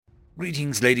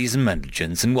Greetings, ladies and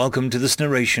gentlemen, and welcome to this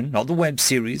narration of the web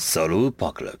series Solo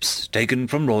Apocalypse, taken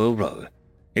from Royal Row.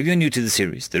 If you're new to the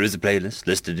series, there is a playlist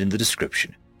listed in the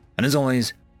description, and as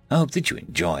always, I hope that you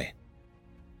enjoy.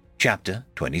 Chapter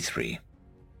 23.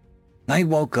 I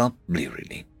woke up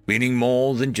blearily, feeling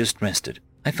more than just rested.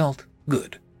 I felt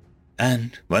good.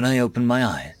 And when I opened my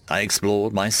eyes, I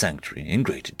explored my sanctuary in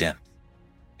greater depth.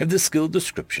 If the skill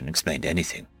description explained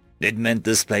anything, it meant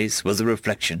this place was a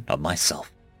reflection of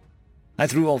myself. I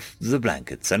threw off the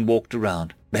blankets and walked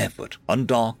around, barefoot, on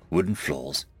dark wooden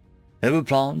floors. There were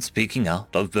plants peeking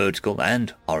out of vertical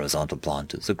and horizontal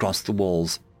planters across the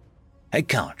walls. A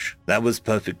couch that was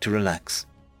perfect to relax,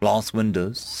 glass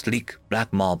windows, sleek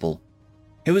black marble.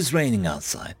 It was raining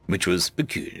outside, which was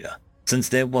peculiar, since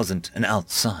there wasn't an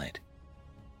outside.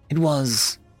 It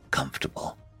was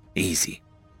comfortable, easy.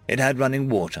 It had running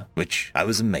water, which I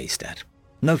was amazed at.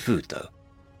 No food, though.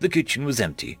 The kitchen was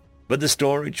empty, but the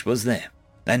storage was there,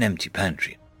 an empty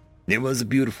pantry. It was a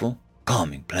beautiful,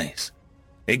 calming place.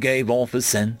 It gave off a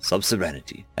sense of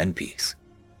serenity and peace.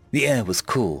 The air was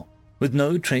cool, with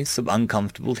no trace of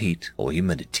uncomfortable heat or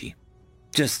humidity,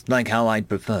 just like how I'd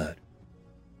preferred.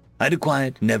 I'd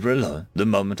acquired Never Alone the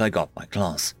moment I got my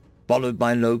class, followed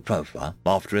by Low Profile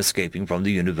after escaping from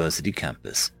the university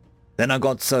campus. Then I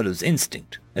got Solo's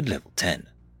Instinct at level 10.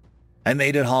 I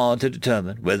made it hard to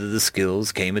determine whether the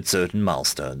skills came at certain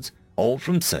milestones or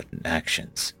from certain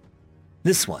actions.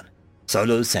 This one,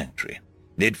 Solo's Sanctuary,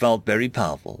 it felt very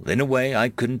powerful in a way I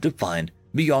couldn't define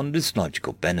beyond its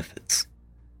logical benefits.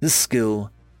 The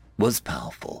skill was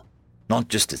powerful, not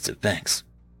just its effects.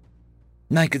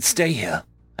 I could stay here,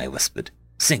 I whispered,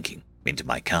 sinking into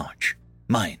my couch.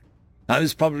 Mine. I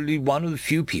was probably one of the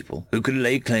few people who could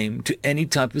lay claim to any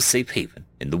type of safe haven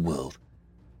in the world.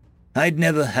 I'd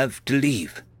never have to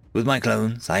leave. With my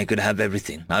clones, I could have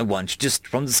everything I want just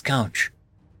from this couch.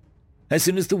 As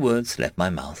soon as the words left my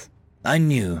mouth, I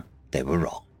knew they were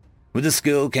wrong. With the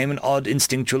skill came an odd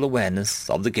instinctual awareness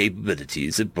of the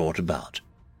capabilities it brought about.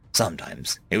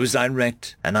 Sometimes it was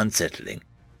direct and unsettling.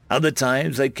 Other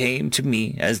times they came to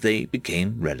me as they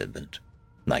became relevant.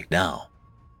 Like now.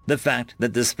 The fact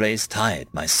that this place tired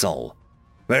my soul,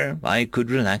 where I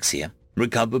could relax here,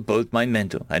 recover both my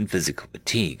mental and physical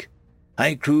fatigue. I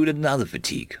accrued another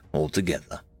fatigue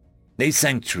altogether. A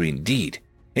sanctuary indeed,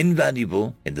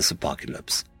 invaluable in this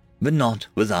apocalypse, but not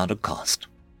without a cost.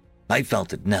 I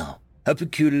felt it now, a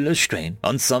peculiar strain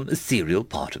on some ethereal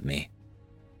part of me.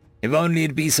 If only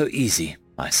it'd be so easy,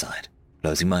 I sighed,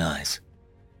 closing my eyes.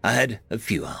 I had a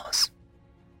few hours.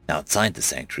 Outside the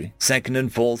sanctuary, second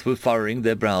and fourth were furrowing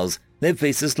their brows, their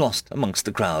faces lost amongst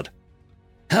the crowd.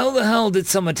 How the hell did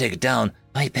someone take it down?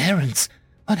 My parents.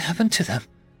 What happened to them?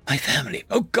 My family.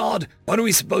 Oh God, what are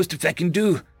we supposed to feckin'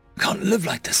 do? I can't live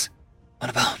like this.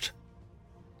 What about?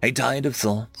 A tide of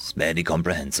thoughts, barely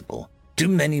comprehensible. Too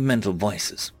many mental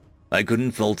voices. I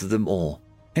couldn't filter them all.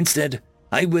 Instead,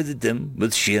 I withered them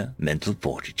with sheer mental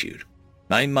fortitude.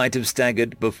 I might have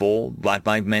staggered before, but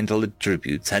my mental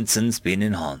attributes had since been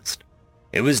enhanced.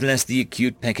 It was less the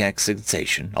acute pickaxe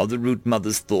sensation of the root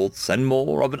mother's thoughts and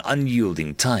more of an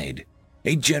unyielding tide,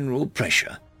 a general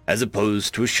pressure, as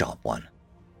opposed to a sharp one.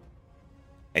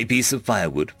 A piece of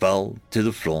firewood fell to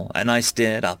the floor, and I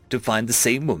stared up to find the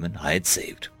same woman I had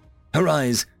saved. Her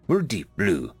eyes were deep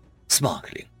blue,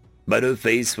 sparkling, but her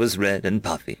face was red and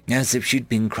puffy, as if she'd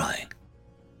been crying.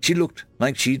 She looked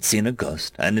like she'd seen a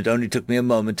ghost, and it only took me a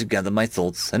moment to gather my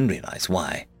thoughts and realize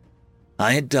why.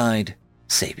 I had died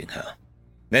saving her.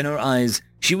 In her eyes,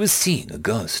 she was seeing a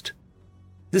ghost.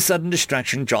 The sudden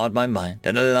distraction jarred my mind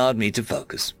and allowed me to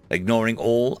focus, ignoring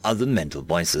all other mental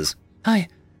voices.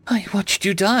 I watched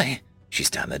you die, she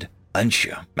stammered,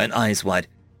 unsure and eyes wide.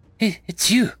 It's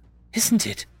you, isn't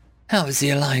it? How is he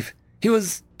alive? He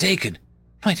was taken,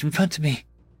 right in front of me.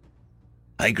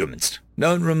 I grimaced.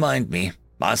 Don't remind me.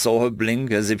 I saw her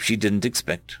blink as if she didn't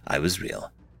expect I was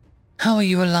real. How are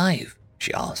you alive?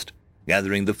 She asked,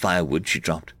 gathering the firewood she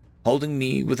dropped, holding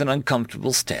me with an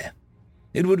uncomfortable stare.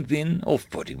 It would have been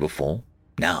off-putting before.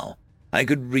 Now, I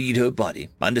could read her body,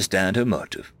 understand her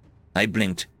motive. I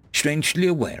blinked, strangely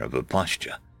aware of her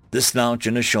posture, the slouch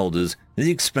in her shoulders,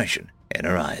 the expression in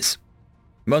her eyes.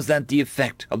 Was that the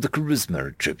effect of the charisma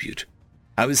attribute?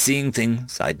 I was seeing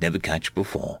things I'd never catch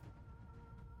before.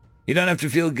 You don't have to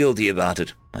feel guilty about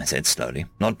it, I said slowly,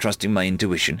 not trusting my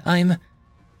intuition.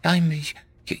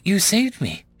 You saved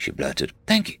me, she blurted.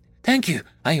 Thank you.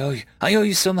 I owe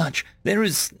you so much. There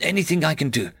is anything I can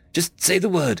do. Just say the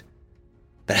word.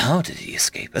 But how did he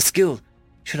escape? A skill?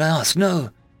 Should I ask?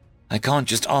 No. I can't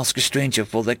just ask a stranger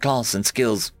for their class and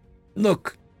skills.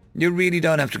 Look, you really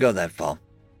don't have to go that far.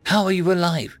 How are you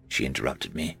alive? She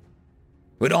interrupted me.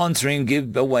 would answering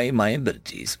give away my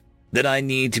abilities? That I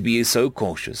need to be so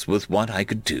cautious with what I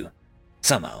could do?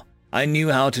 Somehow, I knew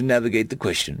how to navigate the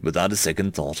question without a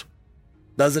second thought.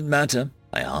 Does it matter?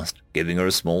 I asked, giving her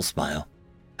a small smile.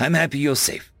 I'm happy you're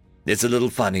safe. It's a little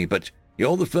funny, but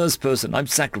you're the first person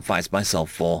I've sacrificed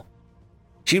myself for.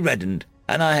 She reddened,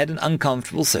 and I had an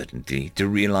uncomfortable certainty to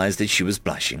realize that she was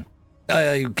blushing.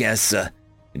 I guess, it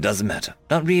doesn't matter.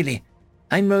 Not really.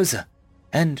 I'm Rosa.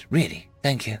 And really,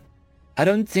 thank you. I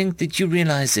don't think that you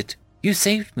realize it. You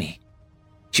saved me.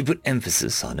 She put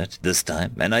emphasis on it this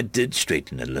time, and I did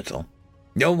straighten a little.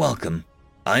 You're welcome.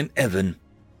 I'm Evan.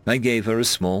 I gave her a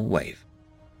small wave.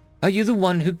 Are you the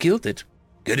one who killed it?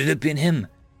 Could it have been him?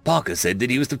 Parker said that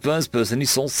he was the first person he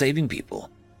saw saving people.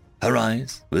 Her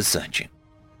eyes were searching.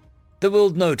 The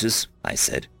world notice, I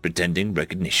said, pretending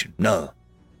recognition. No,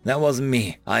 that wasn't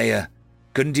me. I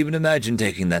couldn't even imagine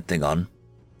taking that thing on.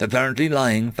 Apparently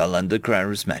lying fell under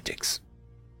charismatics.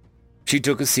 She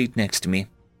took a seat next to me.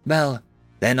 Well,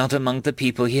 they're not among the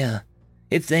people here.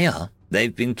 If they are,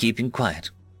 they've been keeping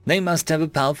quiet. They must have a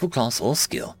powerful class or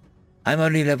skill. I'm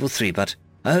only level 3, but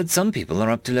I heard some people are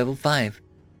up to level 5.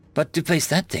 But to face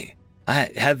that thing,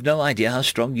 I have no idea how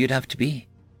strong you'd have to be.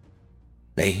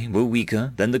 They were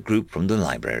weaker than the group from the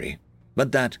library,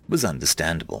 but that was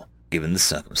understandable, given the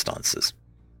circumstances.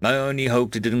 I only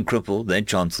hoped it didn't cripple their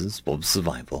chances of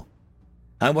survival.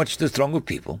 I watched the throng of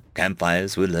people.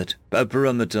 Campfires were lit, a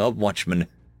perimeter of watchmen.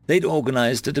 They'd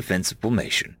organized a defensive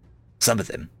formation. Some of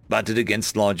them butted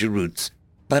against larger roots,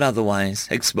 but otherwise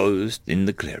exposed in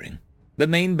the clearing. The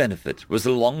main benefit was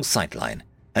a long sightline,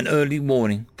 an early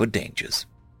warning for dangers.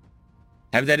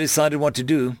 Have they decided what to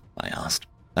do? I asked.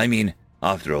 I mean,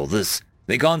 after all this,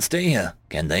 they can't stay here,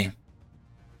 can they?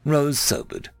 Rose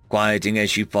sobered, quieting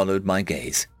as she followed my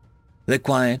gaze. The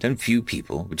quiet and few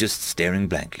people were just staring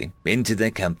blankly into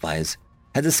their campfires,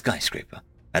 at the skyscraper,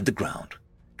 at the ground,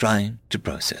 trying to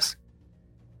process.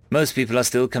 Most people are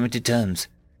still coming to terms.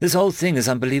 This whole thing is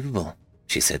unbelievable,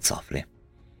 she said softly.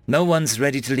 No one's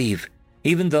ready to leave,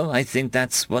 even though I think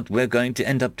that's what we're going to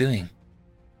end up doing.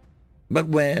 But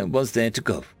where was there to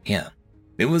go here?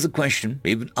 It was a question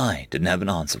even I didn't have an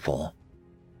answer for.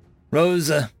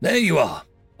 Rosa, there you are.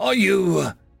 Are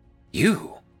you...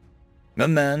 you? The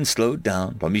man slowed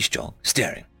down from his jog,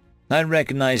 staring. I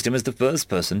recognized him as the first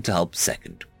person to help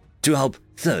second, to help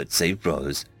third save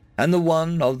Rose, and the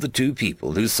one of the two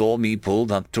people who saw me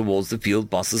pulled up towards the field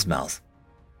boss's mouth.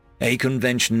 A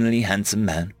conventionally handsome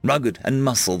man, rugged and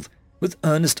muscled, with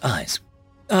earnest eyes.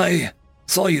 I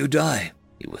saw you die,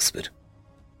 he whispered.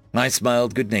 I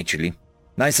smiled good-naturedly.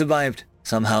 I survived,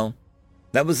 somehow.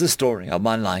 That was the story of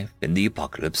my life in the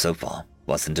apocalypse so far,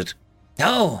 wasn't it?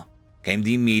 How? Came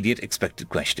the immediate expected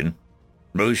question.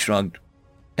 Rose shrugged.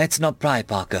 Let's not pry,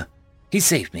 Parker. He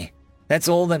saved me. That's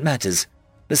all that matters.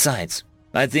 Besides,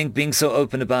 I think being so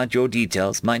open about your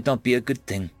details might not be a good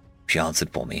thing, she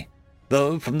answered for me,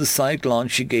 though from the side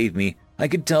glance she gave me, I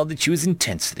could tell that she was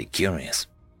intensely curious.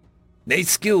 A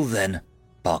skill, then?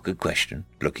 Parker questioned,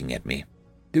 looking at me.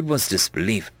 It was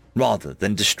disbelief rather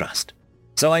than distrust,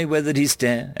 so I weathered his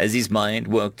stare as his mind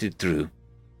worked it through.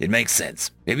 It makes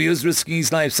sense. If he was risking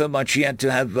his life so much, he had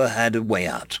to have had a way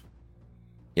out.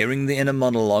 Hearing the inner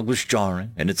monologue was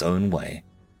jarring in its own way.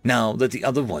 Now that the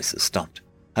other voices stopped,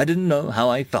 I didn't know how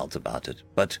I felt about it,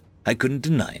 but I couldn't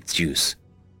deny its use.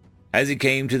 As he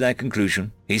came to that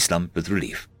conclusion, he slumped with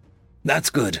relief. That's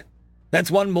good.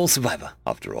 That's one more survivor,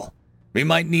 after all. We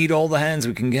might need all the hands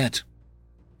we can get.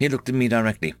 He looked at me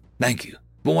directly. Thank you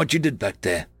for what you did back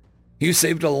there. You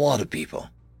saved a lot of people.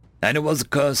 And it was a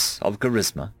curse of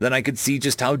charisma that I could see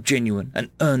just how genuine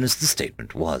and earnest the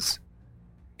statement was.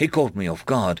 He caught me off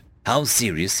guard, how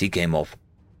serious he came off.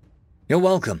 You're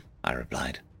welcome, I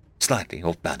replied, slightly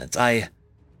off balance. I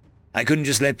couldn't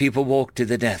just let people walk to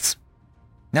their deaths.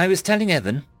 I was telling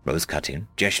Evan, Rose cut in,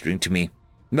 gesturing to me,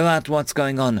 about what's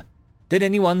going on. Did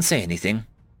anyone say anything?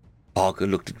 Parker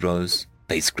looked at Rose,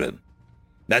 face grim.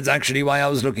 That's actually why I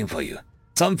was looking for you.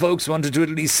 Some folks wanted to at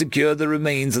least secure the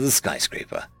remains of the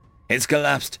skyscraper. It's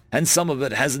collapsed, and some of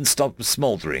it hasn't stopped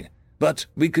smoldering, but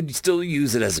we could still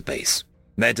use it as a base.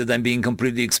 Better than being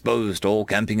completely exposed or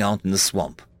camping out in the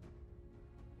swamp.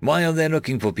 Why are they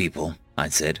looking for people? I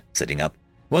said, sitting up.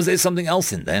 Was there something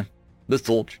else in there? The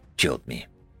thought chilled me.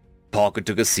 Parker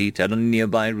took a seat at a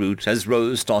nearby root as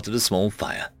Rose started a small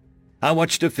fire. I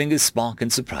watched her fingers spark in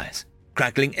surprise.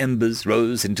 Crackling embers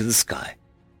rose into the sky.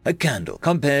 A candle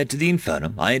compared to the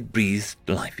inferno I had breathed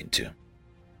life into.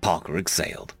 Parker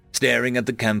exhaled, staring at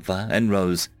the campfire, and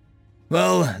Rose.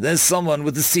 Well, there's someone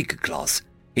with the Seeker class.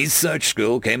 His search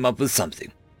scroll came up with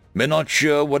something. We're not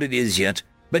sure what it is yet,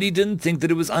 but he didn't think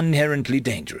that it was inherently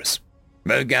dangerous.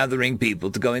 We're gathering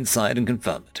people to go inside and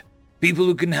confirm it. People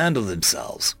who can handle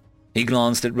themselves." He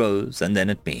glanced at Rose and then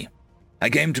at me. "I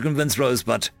came to convince Rose,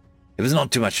 but it was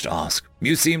not too much to ask.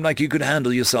 You seem like you could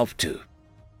handle yourself too."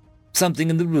 Something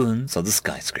in the ruins of the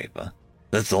skyscraper,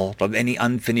 the thought of any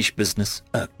unfinished business,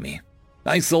 irked me.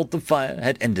 I thought the fire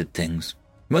had ended things.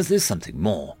 Was there something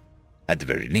more? At the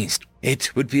very least,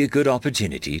 it would be a good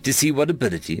opportunity to see what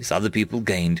abilities other people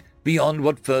gained beyond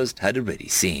what First had already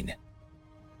seen.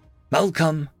 "I'll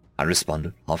come," I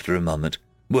responded after a moment.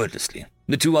 Wordlessly,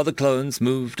 the two other clones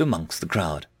moved amongst the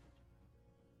crowd.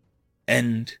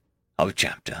 End of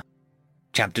chapter.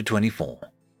 Chapter 24.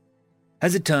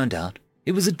 As it turned out,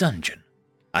 it was a dungeon.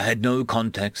 I had no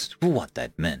context for what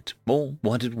that meant, or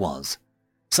what it was.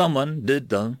 Someone did,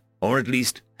 though, or at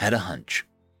least had a hunch.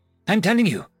 "I'm telling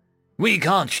you, we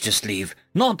can't just leave.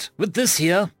 Not with this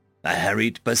here," a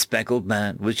harried, bespectacled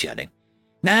man was yelling.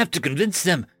 "I have to convince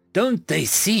them. Don't they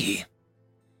see?"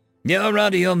 "You're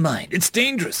out of your mind. It's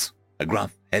dangerous," a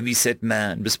gruff, heavy-set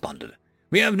man responded.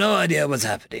 "We have no idea what's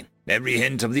happening. Every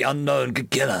hint of the unknown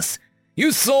could kill us.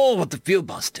 You saw what the field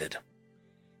boss did."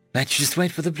 "Let's just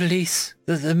wait for the police,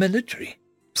 the military,"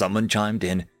 someone chimed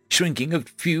in, shrinking a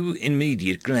few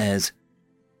immediate glares.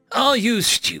 "Are you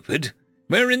stupid?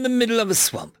 We're in the middle of a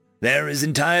swamp. There is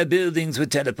entire buildings were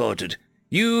teleported.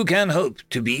 You can hope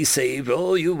to be saved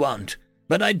all you want,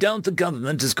 but I doubt the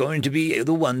government is going to be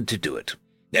the one to do it.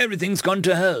 Everything's gone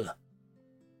to hell."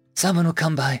 "Someone will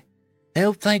come by.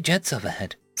 They'll fly jets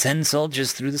overhead, send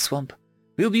soldiers through the swamp.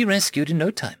 We'll be rescued in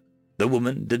no time." The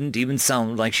woman didn't even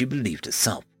sound like she believed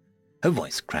herself. Her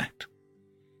voice cracked.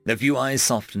 A few eyes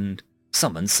softened.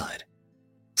 Someone sighed.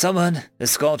 "Someone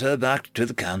escort her back to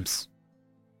the camps."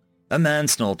 A man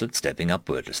snorted, stepping up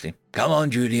wordlessly. "Come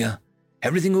on, Julia.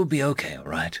 Everything will be okay, all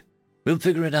right? We'll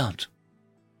figure it out."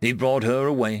 He brought her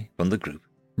away from the group,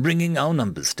 bringing our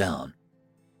numbers down.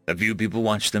 A few people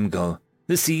watched them go,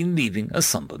 the scene leaving a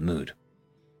somber mood.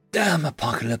 "Damn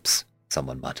Apocalypse,"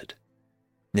 someone muttered.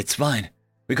 "It's fine.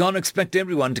 We can't expect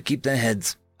everyone to keep their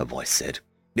heads," a voice said.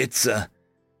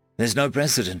 There's no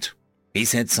precedent," he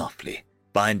said softly,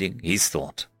 binding his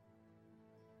thought.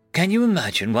 "Can you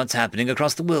imagine what's happening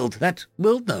across the world? That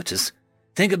world notice?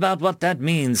 Think about what that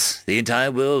means. The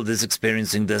entire world is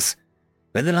experiencing this.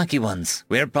 We're the lucky ones.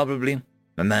 We're probably—"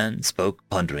 A man spoke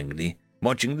ponderingly,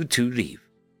 watching the two leave.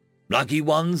 "Lucky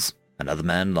ones?" Another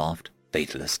man laughed,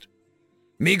 fatalist.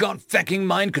 "Me got fecking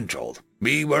mind controlled.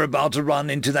 We were about to run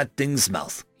into that thing's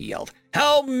mouth," he yelled.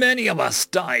 "How many of us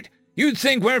died? You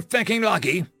think we're fecking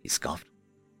lucky?" he scoffed.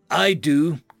 "I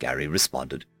do," Gary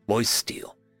responded, voice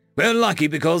steel. "We're lucky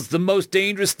because the most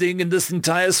dangerous thing in this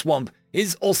entire swamp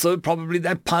is also probably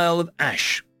that pile of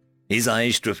ash." His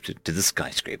eyes drifted to the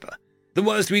skyscraper. "The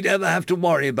worst we'd ever have to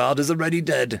worry about is already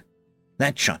dead."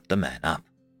 That shut the man up.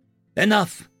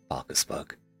 "Enough," Parker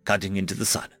spoke, cutting into the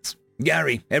silence.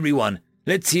 "Gary, everyone,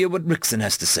 let's hear what Rickson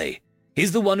has to say.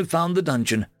 He's the one who found the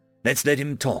dungeon. Let's let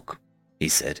him talk," he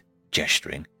said,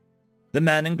 gesturing. The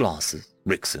man in glasses,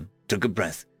 Rickson, took a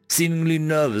breath, seemingly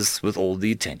nervous with all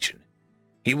the attention.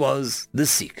 He was the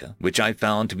Seeker, which I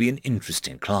found to be an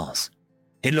interesting class.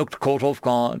 He looked caught off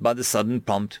guard by the sudden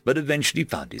prompt, but eventually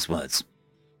found his words.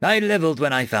 "I leveled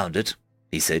when I found it,"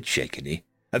 he said shakily,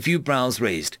 a few brows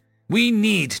raised. "We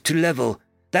need to level.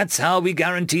 That's how we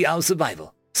guarantee our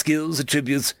survival. Skills,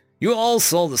 attributes, you all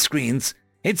saw the screens.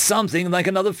 It's something like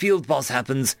another field boss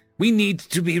happens. We need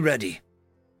to be ready."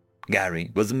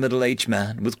 Gary was a middle-aged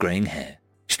man with graying hair,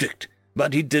 strict,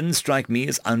 but he didn't strike me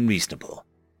as unreasonable.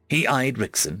 He eyed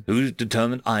Rickson, whose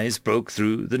determined eyes broke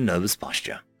through the nervous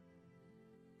posture.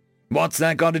 "What's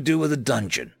that got to do with a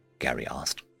dungeon?" Gary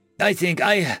asked. I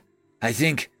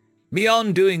think,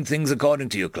 beyond doing things according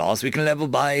to your class, we can level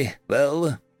by,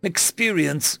 well,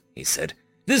 experience," he said.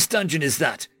 "This dungeon is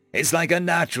that. It's like a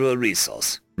natural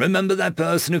resource. Remember that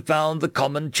person who found the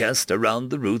common chest around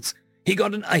the roots? He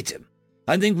got an item.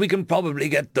 I think we can probably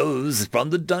get those from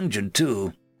the dungeon,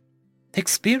 too."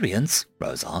 "Experience?"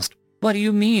 Rose asked. "What do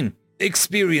you mean?"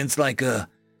 "Experience like,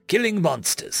 killing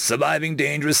monsters, surviving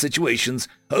dangerous situations,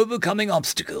 overcoming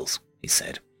obstacles," he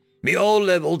said. "We all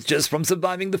leveled just from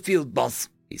surviving the field boss,"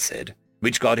 he said,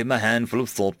 which got him a handful of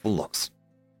thoughtful looks.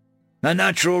 "A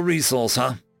natural resource,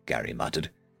 huh?" Gary muttered.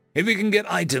 "If we can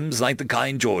get items like the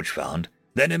kind George found,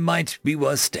 then it might be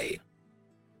worth staying."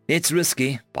 "It's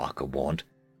risky," Parker warned,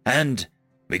 "and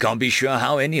we can't be sure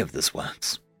how any of this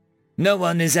works. No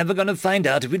one is ever going to find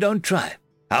out if we don't try.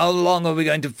 How long are we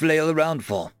going to flail around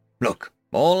for? Look,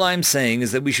 all I'm saying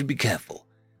is that we should be careful.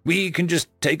 We can just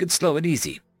take it slow and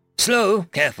easy. Slow,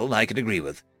 careful, I can agree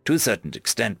with, to a certain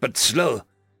extent, but slow.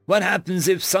 What happens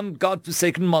if some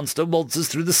godforsaken monster waltzes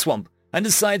through the swamp, and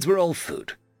decides we're all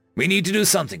food. We need to do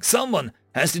something. Someone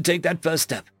has to take that first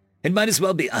step. It might as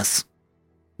well be us.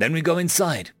 Then we go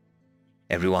inside.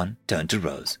 Everyone turned to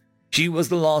Rose. She was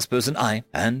the last person I,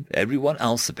 and everyone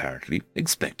else apparently,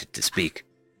 expected to speak.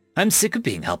 I'm sick of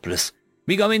being helpless.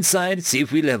 We go inside, see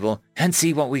if we level, and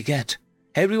see what we get.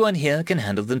 Everyone here can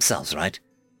handle themselves, right?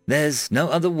 There's no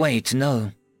other way to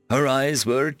know. Her eyes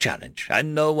were a challenge,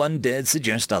 and no one dared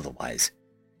suggest otherwise.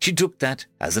 She took that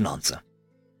as an answer.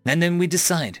 And then we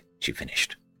decide, she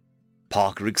finished.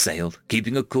 Parker exhaled,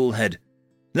 keeping a cool head.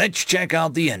 Let's check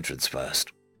out the entrance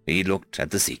first. He looked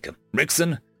at the Seeker.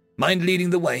 Rickson, mind leading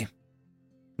the way?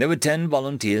 There were 10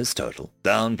 volunteers total,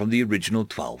 down from the original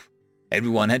 12.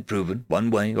 Everyone had proven,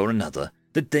 one way or another,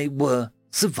 that they were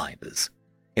survivors.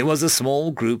 It was a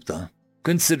small group, though,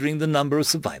 considering the number of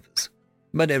survivors.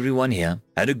 But everyone here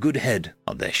had a good head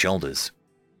on their shoulders.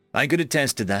 I could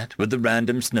attest to that with the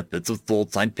random snippets of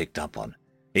thoughts I'd picked up on.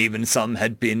 Even some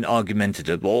had been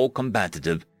argumentative or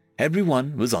combative.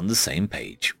 Everyone was on the same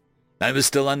page. I was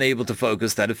still unable to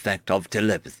focus that effect of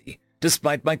telepathy,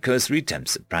 despite my cursory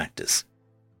attempts at practice.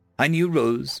 I knew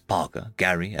Rose, Parker,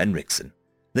 Gary, and Rickson.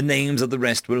 The names of the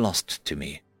rest were lost to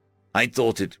me. I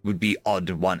thought it would be odd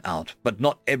one out, but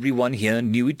not everyone here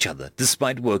knew each other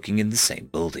despite working in the same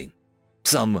building.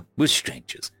 Some were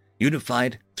strangers,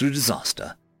 unified through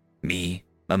disaster. Me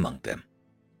among them.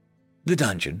 The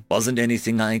dungeon wasn't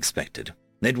anything I expected.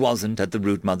 It wasn't at the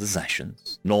Root Mother's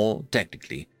ashes, nor,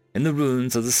 technically, in the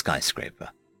ruins of the skyscraper.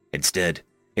 Instead,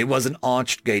 it was an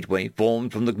arched gateway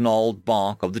formed from the gnarled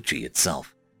bark of the tree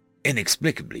itself,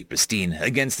 inexplicably pristine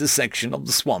against the section of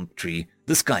the swamp tree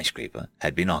the skyscraper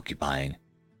had been occupying.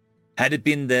 Had it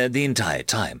been there the entire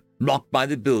time, blocked by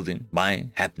the building by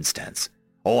happenstance,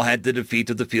 or had the defeat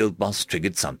of the field boss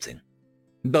triggered something?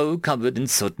 Though covered in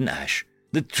soot and ash,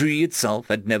 the tree itself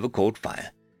had never caught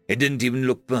fire. It didn't even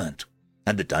look burnt,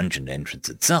 and the dungeon entrance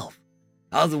itself,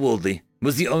 otherworldly,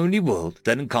 was the only world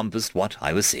that encompassed what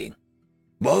I was seeing.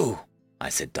 Whoa, I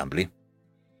said dumbly.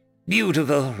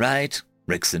 Beautiful, right?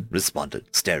 Rickson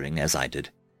responded, staring as I did.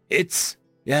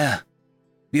 Yeah,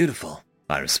 beautiful,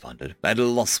 I responded, at a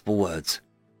loss for words.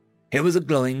 It was a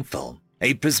glowing film,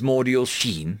 a primordial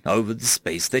sheen over the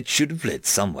space that should have lit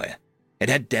somewhere. It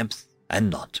had depth and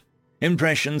not.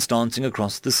 Impressions dancing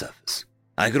across the surface.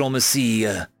 I could almost see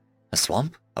a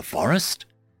swamp, a forest,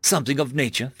 something of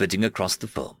nature fitting across the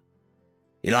film.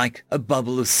 Like a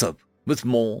bubble of soap with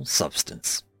more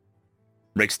substance.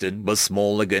 Rickson was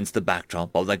small against the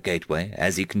backdrop of that gateway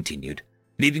as he continued,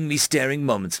 leaving me staring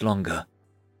moments longer.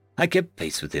 I kept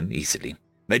pace with him easily,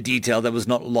 a detail that was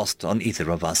not lost on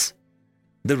either of us.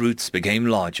 The roots became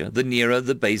larger the nearer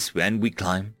the base and we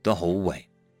climbed the whole way.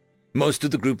 Most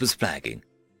of the group was flagging.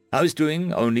 I was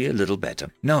doing only a little better,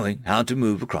 knowing how to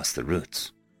move across the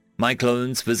roots. My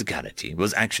clone's physicality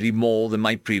was actually more than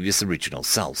my previous original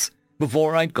self's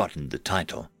before I'd gotten the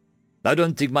title. I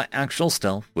don't think my actual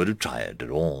self would have tried at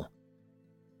all.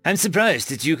 I'm surprised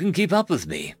that you can keep up with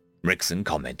me, Rickson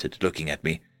commented, looking at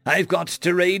me. I've got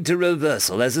Terrain to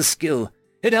Reversal as a skill.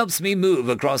 It helps me move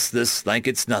across this like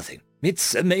it's nothing.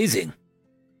 It's amazing.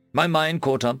 My mind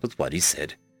caught up with what he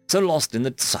said, so lost in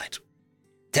the sight.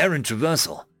 Terran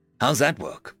Traversal, how's that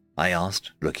work? I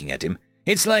asked, looking at him.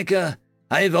 It's like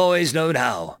I've always known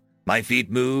how. My feet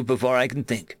move before I can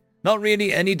think. Not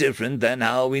really any different than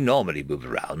how we normally move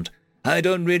around. I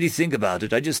don't really think about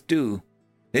it, I just do.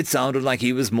 It sounded like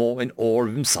he was more in awe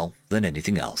of himself than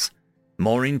anything else,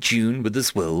 more in tune with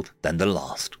this world than the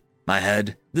last. I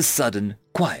had the sudden,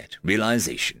 quiet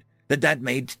realization that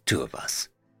made two of us.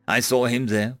 I saw him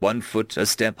there, 1 foot a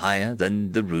step higher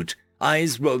than the root,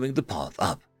 eyes roaming the path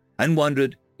up, and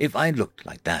wondered if I looked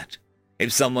like that.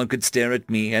 If someone could stare at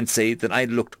me and say that I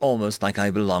looked almost like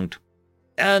I belonged.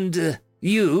 And,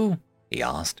 you? He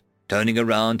asked, turning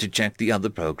around to check the other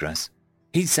progress.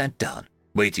 He sat down,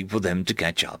 waiting for them to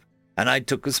catch up, and I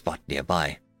took a spot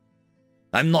nearby.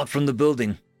 I'm not from the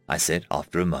building, I said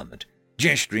after a moment,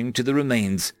 gesturing to the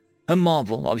remains, a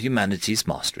marvel of humanity's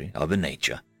mastery over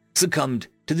nature, succumbed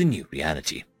to the new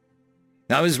reality.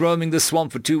 I was roaming the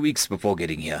swamp for 2 weeks before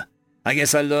getting here. I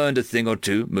guess I learned a thing or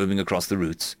two moving across the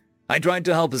roots. I tried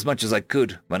to help as much as I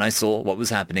could when I saw what was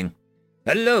happening.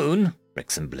 Alone?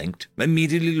 Rickson blinked,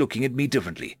 immediately looking at me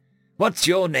differently. What's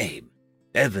your name?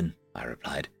 Evan, I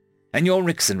replied. And you're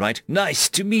Rickson, right? Nice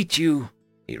to meet you,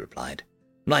 he replied.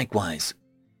 Likewise.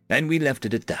 And we left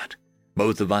it at that,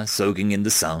 both of us soaking in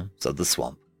the sounds of the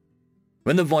swamp.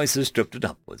 When the voices drifted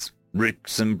upwards,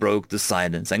 Rickson broke the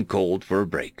silence and called for a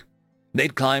break.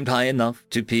 They'd climbed high enough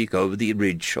to peek over the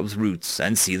ridge of roots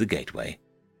and see the gateway.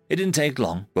 It didn't take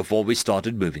long before we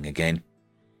started moving again.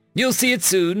 You'll see it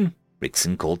soon,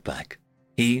 Rickson called back.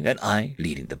 he and I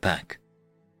leading the pack.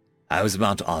 I was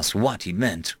about to ask what he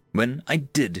meant when I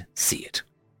did see it.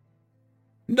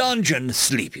 Dungeon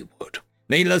Sleepywood,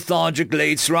 a lethargic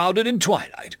glade shrouded in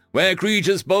twilight, where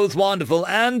creatures both wonderful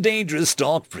and dangerous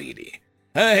stalk freely.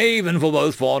 A haven for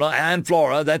both fauna and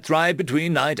flora that thrive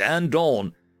between night and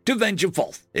dawn. To venture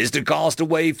forth is to cast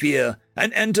away fear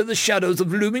and enter the shadows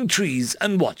of looming trees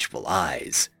and watchful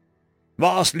eyes.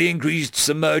 Vastly increased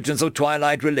submergence of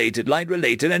twilight-related,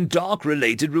 light-related, and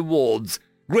dark-related rewards.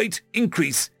 Great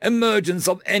increase emergence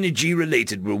of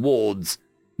energy-related rewards.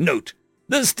 Note,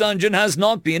 this dungeon has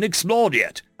not been explored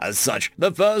yet. As such,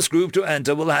 the first group to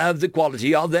enter will have the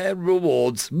quality of their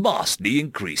rewards vastly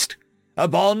increased.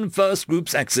 Upon first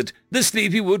group's exit, the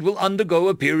Sleepywood will undergo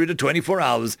a period of 24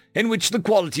 hours in which the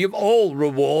quality of all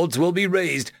rewards will be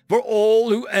raised for all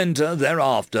who enter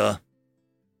thereafter.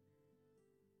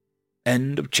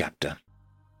 End of chapter.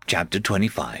 Chapter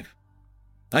 25.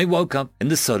 I woke up in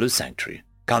the Solo Sanctuary,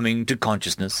 coming to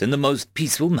consciousness in the most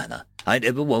peaceful manner I'd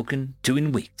ever woken to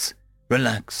in weeks.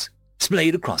 Relaxed,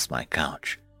 splayed across my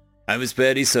couch. I was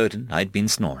fairly certain I'd been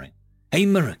snoring. A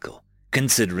miracle,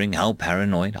 considering how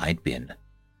paranoid I'd been.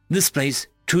 This place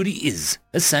truly is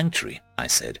a sanctuary, I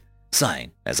said,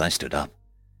 sighing as I stood up.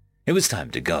 It was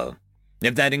time to go.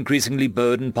 If that increasingly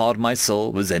burdened part of my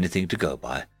soul was anything to go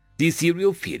by, the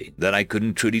ethereal feeling that I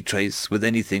couldn't truly trace with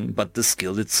anything but the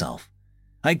skill itself.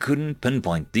 I couldn't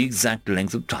pinpoint the exact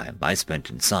length of time I spent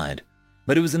inside,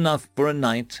 but it was enough for a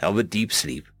night of a deep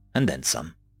sleep and then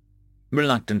some.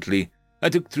 Reluctantly, I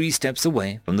took 3 steps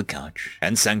away from the couch,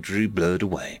 and sanctuary blurred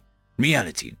away,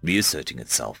 reality reasserting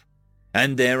itself.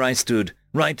 And there I stood,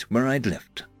 right where I'd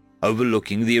left,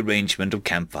 overlooking the arrangement of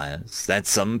campfires that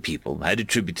some people had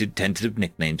attributed tentative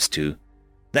nicknames to.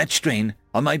 That strain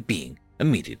on my being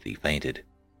immediately faded.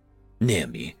 Near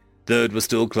me, Third was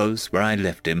still close where I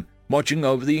left him, watching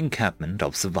over the encampment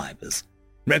of survivors,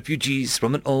 refugees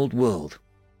from an old world.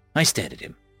 I stared at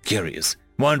him, curious,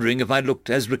 wondering if I looked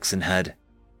as Rickson had.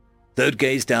 Third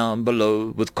gazed down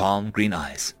below with calm green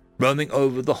eyes, roaming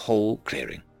over the whole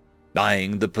clearing,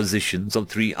 eyeing the positions of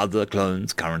 3 other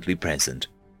clones currently present.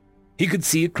 He could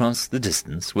see across the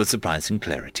distance with surprising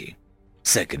clarity.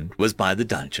 Second was by the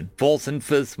dungeon. 4th and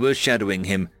 5th were shadowing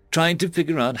him, trying to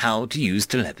figure out how to use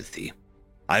telepathy.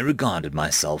 I regarded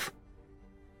myself.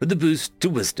 With the boost to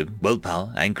wisdom,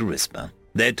 willpower, and charisma,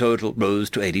 their total rose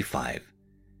to 85.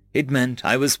 It meant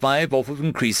I was 5 off of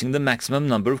increasing the maximum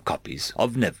number of copies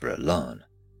of Never Alone.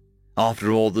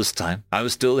 After all this time, I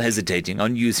was still hesitating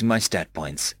on using my stat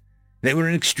points. They were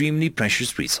an extremely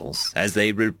precious resource, as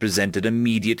they represented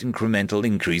immediate incremental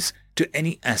increase to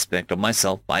any aspect of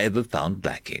myself I ever found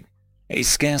lacking. A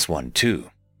scarce one, too,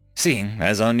 seeing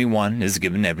as only one is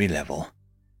given every level.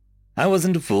 I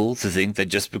wasn't a fool to think that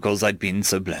just because I'd been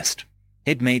so blessed,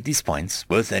 it made these points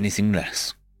worth anything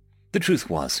less. The truth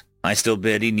was, I still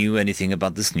barely knew anything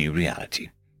about this new reality.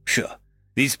 Sure,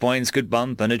 these points could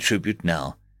bump an attribute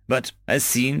now, but as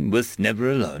seen with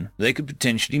Never Alone, they could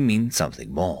potentially mean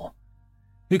something more.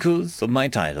 Because of my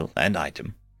title and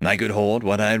item, I could hoard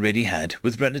what I already had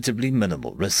with relatively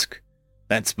minimal risk.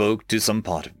 That spoke to some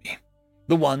part of me,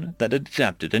 the one that had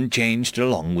adapted and changed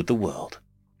along with the world.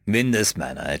 In this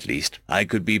manner, at least, I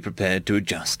could be prepared to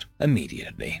adjust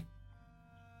immediately.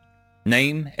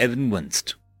 Name, Evan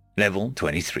Winst. Level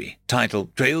 23. Title,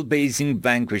 Trailblazing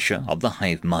Vanquisher of the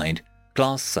Hive Mind.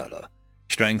 Class Solo.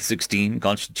 Strength 16,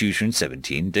 Constitution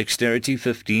 17, Dexterity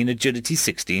 15, Agility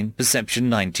 16, Perception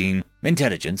 19,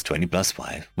 Intelligence 20 plus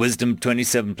 5, Wisdom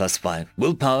 27 plus 5,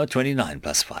 Willpower 29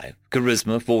 plus 5,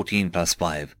 Charisma 14 plus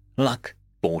 5, Luck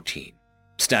 14.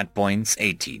 Stat points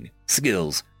 18.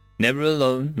 Skills, Never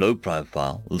Alone, Low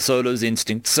Profile, Solo's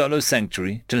Instinct, Solo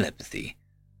Sanctuary, Telepathy.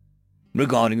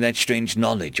 Regarding that strange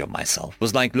knowledge of myself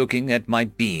was like looking at my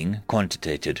being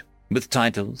quantitated, with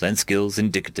titles and skills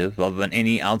indicative of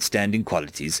any outstanding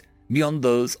qualities beyond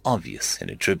those obvious in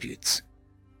attributes.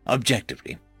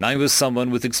 Objectively, I was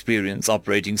someone with experience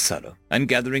operating solo and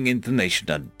gathering information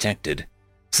undetected.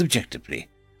 Subjectively,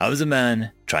 I was a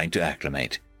man trying to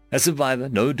acclimate, a survivor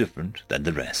no different than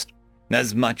the rest,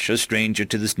 as much a stranger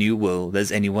to this new world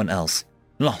as anyone else,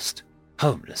 lost,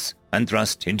 homeless, and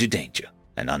thrust into danger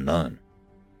and unknown.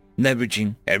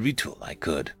 Leveraging every tool I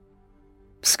could.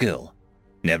 Skill,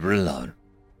 Never Alone.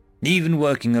 Even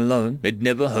working alone, it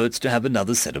never hurts to have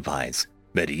another set of eyes.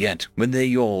 Better yet, when they're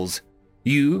yours,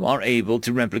 you are able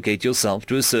to replicate yourself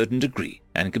to a certain degree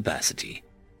and capacity.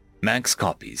 Max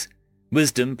copies.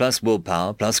 Wisdom plus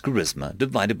willpower plus charisma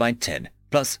divided by 10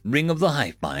 plus Ring of the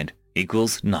Hive Mind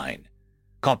equals 9.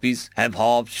 Copies have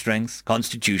halved strength,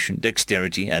 constitution,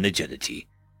 dexterity, and agility.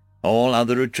 All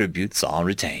other attributes are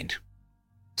retained.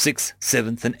 6th,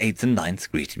 7th, and 8th and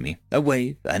 9th greeted me, a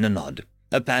wave and a nod,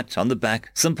 a pat on the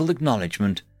back, simple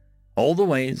acknowledgement. All the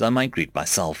ways I might greet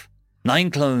myself.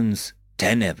 9 clones,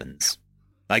 10 Evans.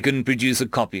 I couldn't produce a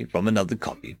copy from another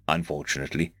copy,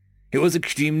 unfortunately. It was an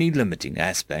extremely limiting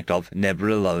aspect of Never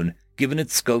Alone, given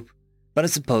its scope, but I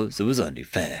suppose it was only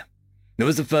fair. It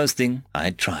was the first thing I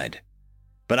had tried.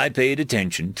 But I paid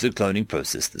attention to the cloning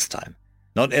process this time,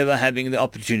 not ever having the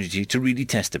opportunity to really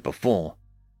test it before.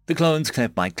 The clones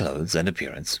kept my clothes and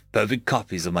appearance, perfect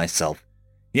copies of myself,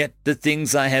 yet the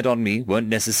things I had on me weren't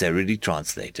necessarily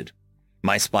translated.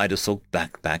 My spider silk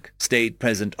backpack stayed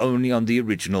present only on the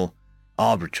original.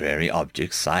 Arbitrary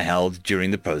objects I held during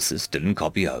the process didn't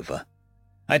copy over.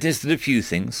 I tested a few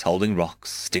things, holding rocks,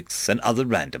 sticks, and other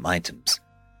random items.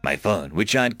 My phone,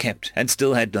 which I had kept and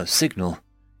still had no signal.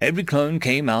 Every clone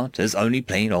came out as only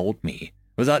plain old me,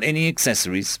 without any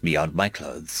accessories beyond my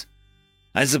clothes.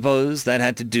 I suppose that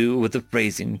had to do with the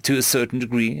phrasing to a certain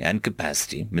degree and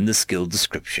capacity in the skill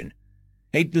description.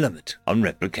 A limit on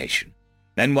replication.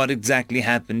 And what exactly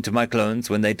happened to my clones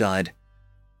when they died?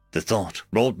 The thought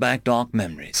brought back dark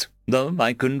memories, though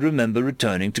I couldn't remember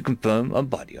returning to confirm a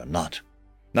body or not.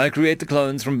 I create the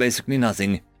clones from basically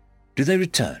nothing. Do they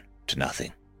return to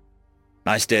nothing?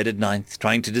 I stared at Ninth,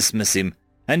 trying to dismiss him,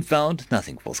 and found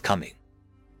nothing forthcoming,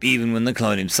 even when the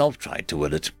clone himself tried to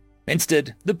will it.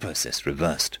 Instead, the process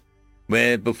reversed,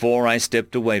 where before I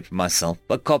stepped away from myself,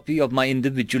 a copy of my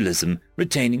individualism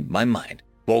retaining my mind,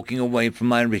 walking away from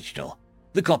my original,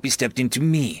 the copy stepped into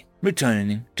me,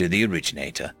 returning to the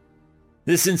originator.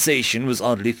 This sensation was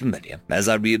oddly familiar as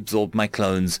I reabsorbed my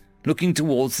clones, looking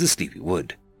towards the sleepy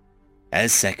wood.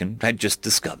 As Second had just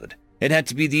discovered, it had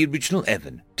to be the original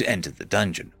Evan to enter the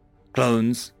dungeon.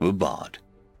 Clones were barred.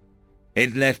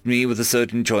 It left me with a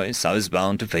certain choice I was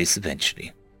bound to face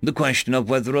eventually. The question of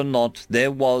whether or not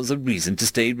there was a reason to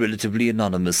stay relatively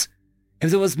anonymous, if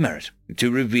there was merit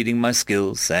to revealing my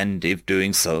skills, and if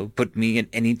doing so put me in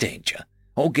any danger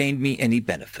or gained me any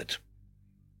benefit.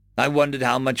 I wondered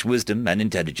how much wisdom and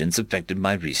intelligence affected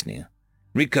my reasoning.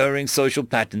 Recurring social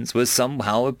patterns were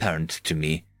somehow apparent to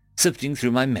me, sifting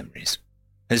through my memories.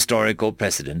 Historical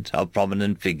precedent of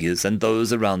prominent figures and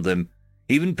those around them,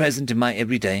 even present in my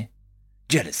everyday.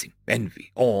 Jealousy,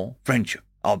 envy, awe, friendship,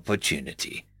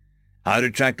 opportunity. I'd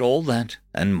attract all that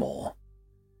and more.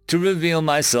 To reveal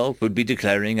myself would be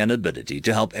declaring an ability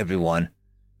to help everyone.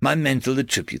 My mental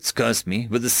attributes cursed me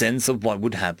with a sense of what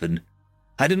would happen.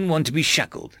 I didn't want to be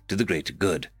shackled to the greater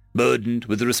good, burdened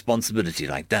with a responsibility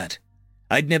like that.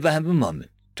 I'd never have a moment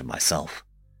to myself.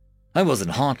 I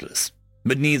wasn't heartless,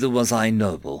 but neither was I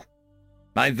noble.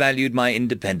 I valued my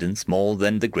independence more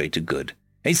than the greater good,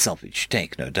 a selfish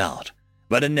take, no doubt,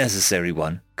 but a necessary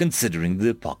one, considering the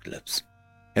apocalypse.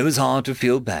 It was hard to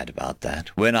feel bad about that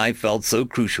when I felt so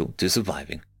crucial to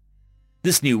surviving.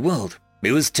 This new world,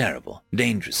 it was terrible,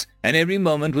 dangerous, and every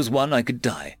moment was one I could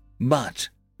die. But,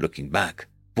 looking back,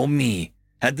 for me,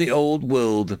 had the old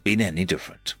world been any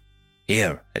different?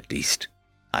 Here, at least,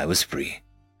 I was free.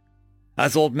 I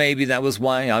thought maybe that was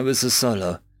why I was a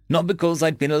solo, not because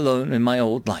I'd been alone in my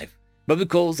old life, but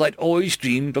because I'd always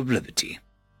dreamed of liberty.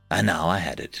 And now I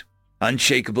had it.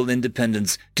 Unshakable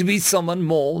independence, to be someone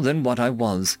more than what I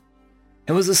was.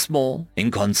 It was a small,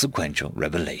 inconsequential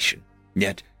revelation,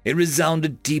 yet it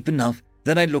resounded deep enough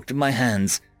that I looked at my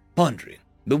hands, pondering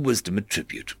the wisdom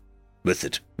attribute. With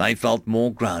it, I felt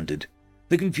more grounded,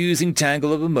 the confusing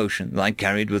tangle of emotion I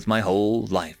carried with my whole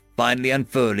life finally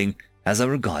unfurling as I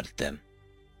regarded them.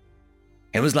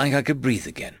 It was like I could breathe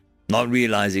again, not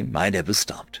realizing I'd ever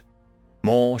stopped.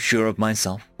 More sure of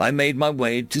myself, I made my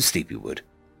way to Sleepywood,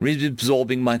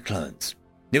 reabsorbing my clones.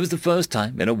 It was the first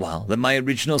time in a while that my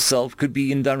original self could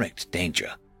be in direct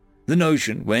danger. The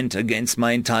notion went against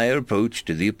my entire approach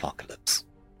to the apocalypse,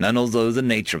 and although the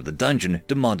nature of the dungeon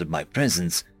demanded my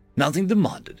presence, nothing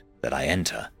demanded that I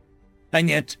enter. And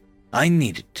yet, I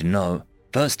needed to know,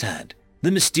 firsthand,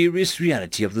 the mysterious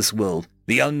reality of this world,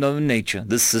 the unknown nature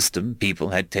the system people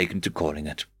had taken to calling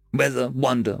it, whether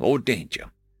wonder or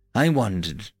danger. I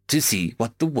wanted to see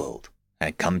what the world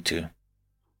had come to.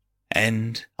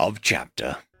 End of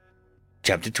chapter.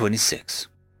 Chapter 26.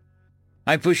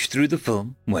 I pushed through the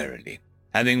film warily,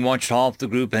 having watched half the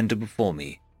group enter before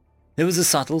me. There was a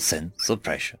subtle sense of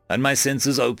pressure, and my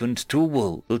senses opened to a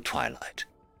world of twilight,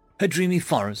 a dreamy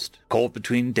forest caught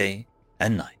between day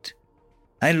and night.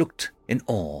 I looked in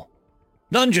awe.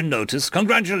 Dungeon notice,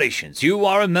 congratulations, you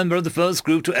are a member of the first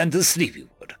group to enter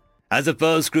Sleepywood. As the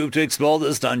first group to explore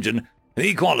this dungeon,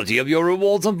 the quality of your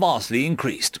rewards are vastly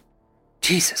increased.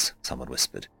 Jesus, someone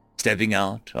whispered, stepping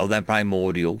out of that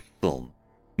primordial film.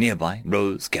 Nearby,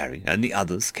 Rose, Gary, and the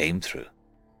others came through.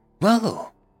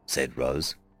 Well, said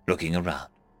Rose, looking around.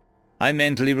 I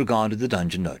mentally regarded the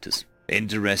dungeon notice,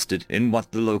 interested in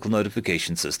what the local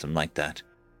notification system like that.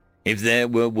 If there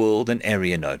were world and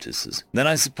area notices, then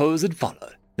I suppose it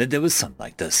followed that there was some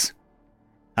like this.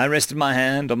 I rested my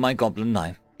hand on my goblin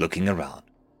knife, looking around,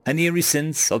 an eerie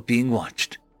sense of being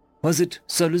watched. Was it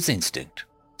Solo's instinct?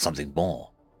 Something more?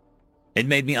 It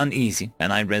made me uneasy,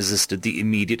 and I resisted the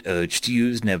immediate urge to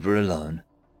use Never Alone.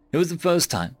 It was the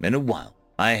first time in a while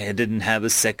I didn't have a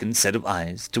second set of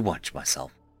eyes to watch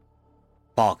myself.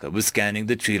 Parker was scanning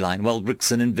the tree line while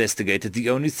Rickson investigated the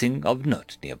only thing of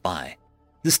note nearby,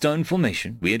 the stone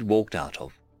formation we had walked out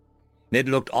of. It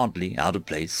looked oddly out of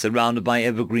place, surrounded by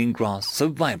evergreen grass so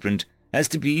vibrant as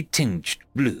to be tinged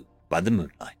blue by the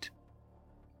moonlight.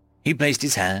 He placed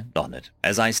his hand on it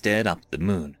as I stared up at the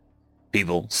moon,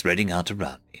 people spreading out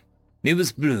around me. It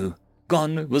was blue.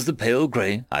 Gone was the pale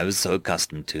grey I was so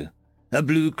accustomed to. A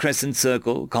blue crescent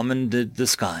circle commanded the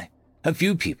sky. A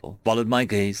few people followed my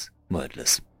gaze,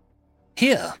 wordless.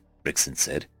 "Here," Rickson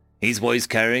said, his voice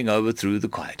carrying over through the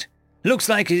quiet. "Looks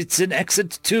like it's an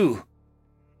exit, too."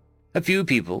 A few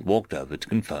people walked over to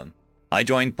confirm. I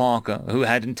joined Parker, who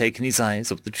hadn't taken his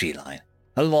eyes off the tree line,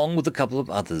 along with a couple of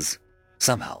others.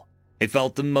 Somehow, it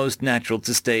felt the most natural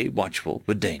to stay watchful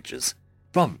for dangers,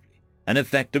 probably an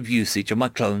effect of usage of my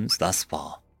clones thus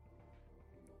far.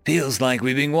 "Feels like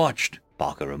we're being watched,"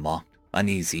 Parker remarked,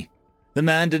 uneasy. The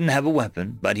man didn't have a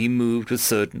weapon, but he moved with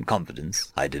certain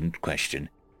confidence I didn't question.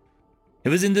 "It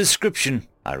was in the description,"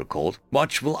 I recalled.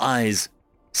 "Watchful eyes."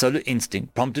 Solar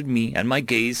instinct prompted me, and my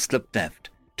gaze slipped left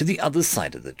to the other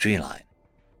side of the tree line.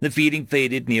 The feeling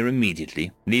faded near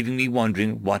immediately, leaving me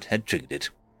wondering what had triggered it.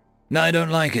 "I don't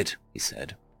like it," he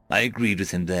said. I agreed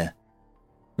with him there.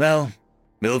 "Well,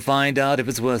 we'll find out if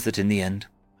it's worth it in the end,"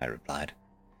 I replied.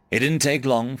 It didn't take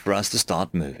long for us to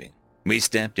start moving. We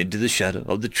stepped into the shadow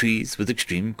of the trees with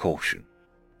extreme caution.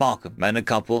 Parker and a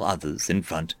couple others in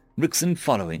front, Rickson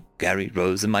following, Gary,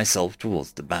 Rose, and myself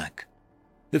towards the back.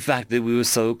 The fact that we were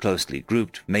so closely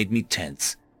grouped made me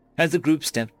tense. As the group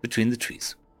stepped between the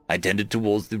trees, I tended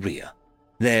towards the rear.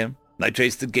 There, I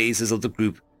traced the gazes of the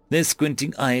group, their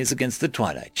squinting eyes against the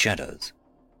twilight shadows.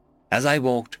 As I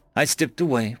walked, I stepped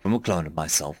away from a clone of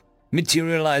myself,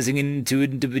 materializing into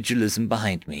individualism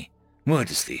behind me,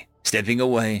 wordlessly stepping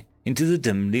away into the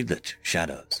dimly lit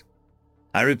shadows.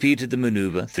 I repeated the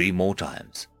maneuver 3 more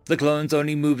times, the clones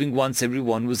only moving once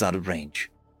everyone was out of range.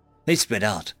 They spread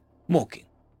out, walking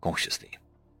cautiously.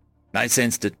 I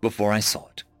sensed it before I saw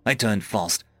it. I turned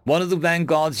fast. One of the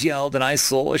vanguards yelled, and I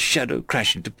saw a shadow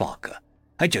crash into Parker.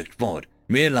 I jerked forward,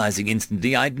 realizing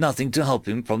instantly I'd nothing to help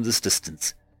him from this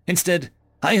distance. Instead,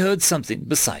 I heard something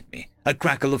beside me, a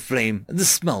crackle of flame, and the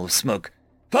smell of smoke.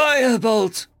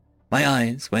 "Firebolt!" My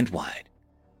eyes went wide.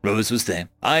 Rose was there,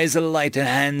 eyes alight and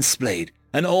hands splayed.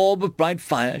 An orb of bright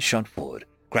fire shot forward,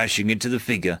 crashing into the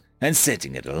figure and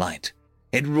setting it alight.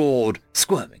 It roared,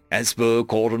 squirming as spur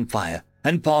caught on fire,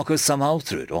 and Parker somehow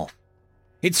threw it off.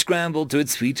 It scrambled to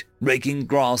its feet, raking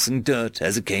grass and dirt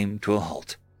as it came to a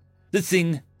halt. The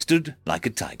thing stood like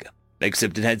a tiger,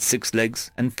 except it had 6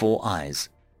 legs and 4 eyes.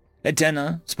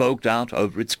 Antennae spoked out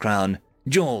over its crown,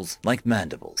 jaws like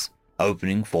mandibles,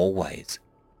 opening 4 ways.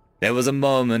 There was a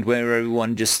moment where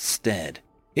everyone just stared,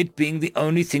 it being the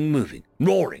only thing moving,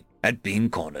 roaring at being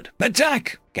cornered.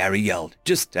 "Attack!" Gary yelled,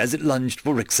 just as it lunged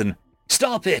for Rickson.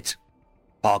 "Stop it!"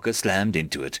 Parker slammed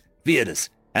into it, fearless,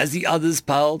 as the others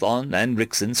piled on and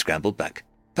Rickson scrambled back.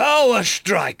 "Power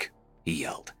strike!" he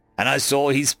yelled, and I saw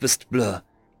his fist blur,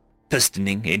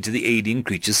 pistoning into the alien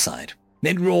creature's side.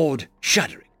 It roared,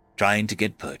 shuddering, trying to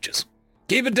get purchase.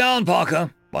 "Keep it down,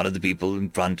 Parker!" one of the people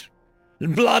in front.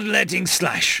 "Bloodletting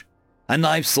slash!" A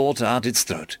knife sawed out its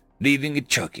throat, leaving it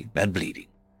choking and bleeding.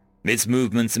 Its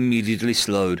movements immediately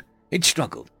slowed. It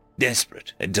struggled,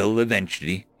 desperate, until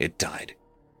eventually it died.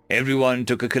 Everyone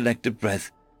took a collective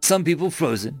breath, some people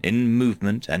frozen in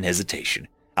movement and hesitation,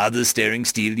 others staring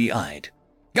steely-eyed.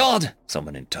 "God!"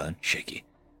 someone in turn, shaky.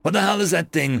 "What the hell is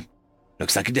that thing?"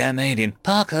 "Looks like a damn alien."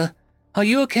 "Parker, are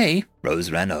you okay?"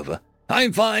 Rose ran over.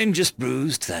 "I'm fine, just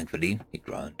bruised, thankfully," he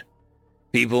groaned.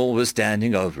 People were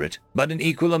standing over it, but an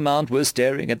equal amount were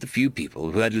staring at the few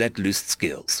people who had let loose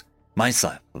skills,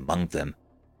 myself among them.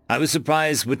 I was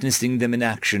surprised witnessing them in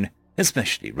action,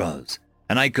 especially Rose,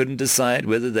 and I couldn't decide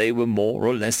whether they were more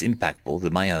or less impactful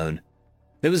than my own.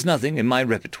 There was nothing in my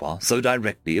repertoire so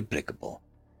directly applicable.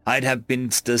 I'd have been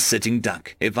a sitting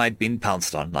duck if I'd been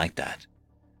pounced on like that.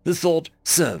 The thought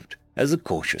served as a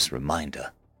cautious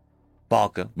reminder.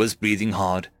 Parker was breathing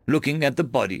hard, looking at the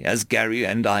body as Gary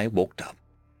and I walked up.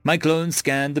 My clone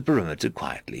scanned the perimeter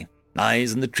quietly,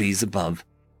 eyes on the trees above.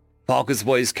 Parker's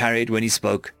voice carried when he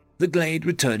spoke. the glade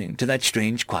returning to that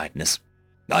strange quietness.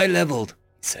 I leveled,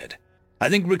 he said. I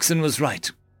think Rickson was right.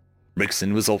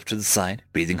 Rickson was off to the side,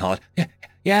 breathing hard.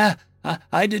 Yeah,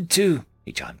 I did too,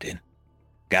 he chimed in.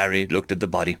 Gary looked at the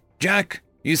body. Jack,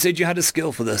 you said you had a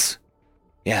skill for this.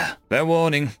 Yeah, fair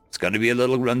warning. It's going to be a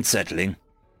little unsettling,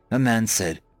 a man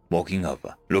said, walking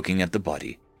over, looking at the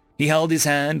body. He held his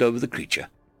hand over the creature.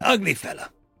 Ugly fella.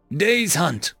 Day's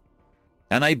hunt.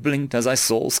 And I blinked as I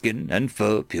saw skin and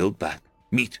fur peeled back,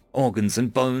 meat, organs,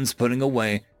 and bones pulling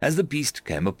away as the beast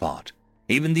came apart,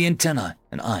 even the antennae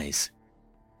and eyes.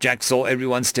 Jack saw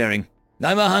everyone staring.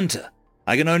 I'm a hunter.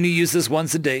 I can only use this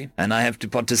once a day, and I have to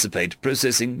participate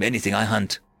processing anything I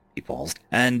hunt. He paused.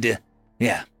 And,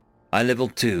 yeah, I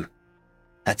leveled 2.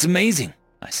 That's amazing,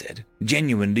 I said,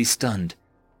 genuinely stunned.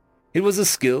 It was a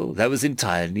skill that was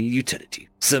entirely utility,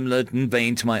 similar in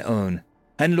vein to my own,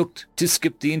 and looked to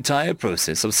skip the entire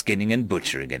process of skinning and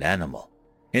butchering an animal.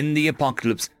 In the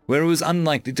apocalypse, where it was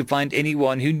unlikely to find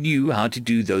anyone who knew how to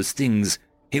do those things,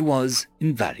 it was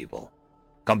invaluable.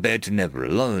 Compared to Never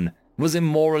Alone, was it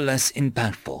more or less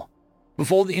impactful.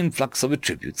 Before the influx of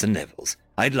attributes and levels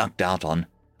I'd lucked out on,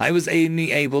 I was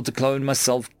only able to clone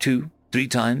myself 2-3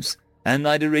 times, and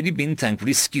I'd already been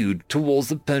thankfully skewed towards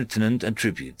the pertinent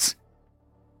attributes.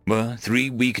 Were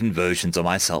 3 weakened versions of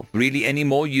myself really any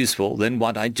more useful than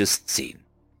what I'd just seen?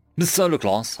 The solo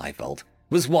class, I felt,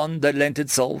 was one that lent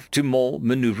itself to more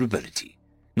maneuverability,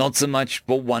 not so much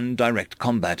for one direct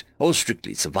combat or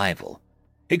strictly survival.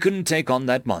 It couldn't take on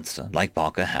that monster like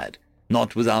Parker had,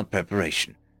 not without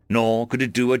preparation, nor could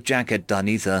it do what Jack had done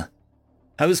either.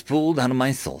 I was pulled out of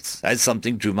my thoughts as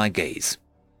something drew my gaze.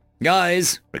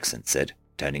 Guys, Rickson said,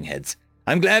 turning heads.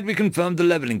 I'm glad we confirmed the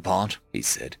leveling part, he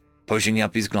said, pushing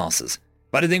up his glasses.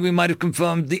 But I think we might have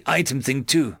confirmed the item thing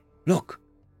too. Look.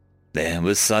 There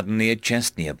was suddenly a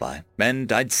chest nearby,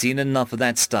 and I'd seen enough of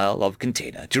that style of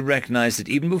container to recognize it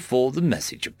even before the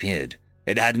message appeared.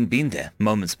 It hadn't been there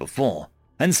moments before,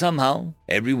 and somehow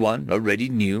everyone already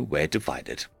knew where to find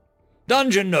it.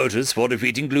 Dungeon notice for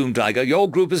defeating Gloom Tiger. Your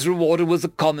group is rewarded with a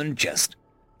common chest.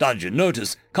 Dungeon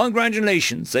notice.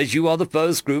 Congratulations, as you are the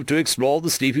first group to explore the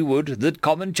Sleepy Wood. That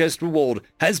common chest reward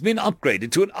has been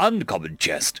upgraded to an uncommon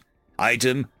chest.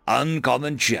 Item,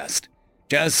 uncommon chest.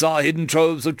 Chests are hidden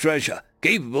troves of treasure,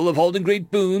 capable of holding great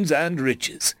boons and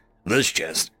riches. This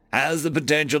chest has the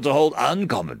potential to hold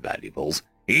uncommon valuables,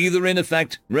 either in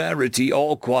effect, rarity,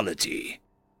 or quality.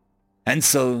 And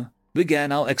so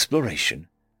began our exploration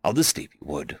of the Sleepy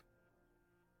Wood.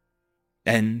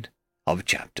 End of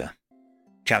chapter.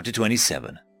 Chapter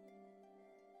 27.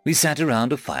 We sat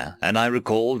around a fire, and I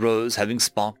recalled Rose having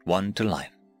sparked one to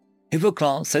life. If her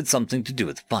class had something to do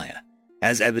with fire,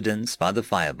 as evidenced by the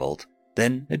firebolt,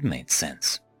 then it made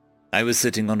sense. I was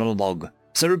sitting on a log,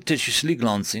 surreptitiously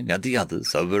glancing at the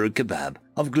others over a kebab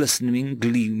of glistening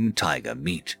Gloom Tiger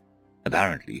meat.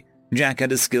 Apparently, Jack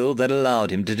had a skill that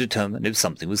allowed him to determine if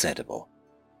something was edible.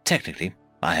 Technically,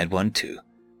 I had one too,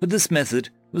 but this method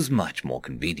was much more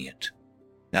convenient.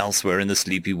 Elsewhere in the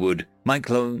Sleepy Wood, my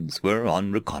clones were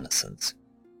on reconnaissance.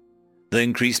 The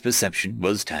increased perception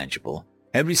was tangible,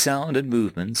 every sound and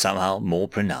movement somehow more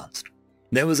pronounced.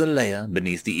 There was a layer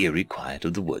beneath the eerie quiet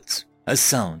of the woods, a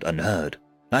sound unheard,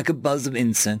 like a buzz of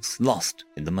insects lost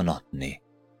in the monotony.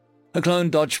 A clone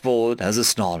dodged forward as a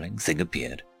snarling thing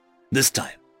appeared. This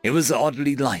time, it was an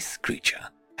oddly lithe creature,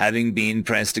 having been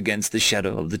pressed against the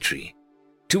shadow of the tree.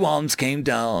 2 arms came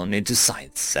down into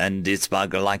scythes, and its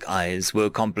bugger-like eyes were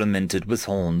complemented with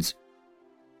horns.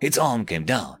 Its arm came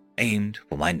down, aimed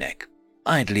for my neck.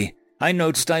 Idly, I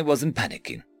noticed I wasn't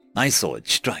panicking. I saw it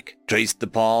strike, traced the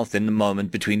path in the moment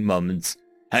between moments.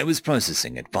 I was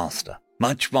processing it faster,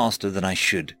 much faster than I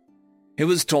should. It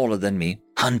was taller than me,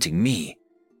 hunting me,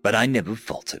 but I never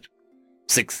faltered.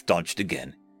 6th dodged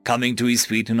again, coming to his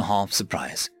feet in half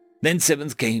surprise. Then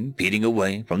 7th came, beating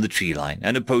away from the tree line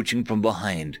and approaching from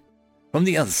behind. From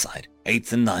the other side,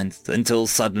 8th and 9th, until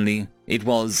suddenly it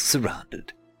was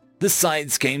surrounded. The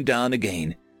sides came down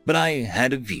again, but I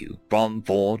had a view from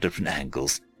 4 different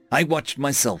angles. I watched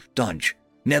myself dodge,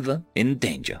 never in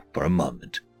danger for a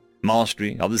moment.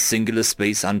 Mastery of the singular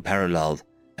space unparalleled,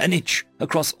 an itch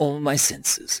across all my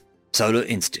senses. Solar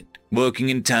instinct, working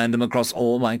in tandem across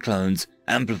all my clones,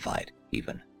 amplified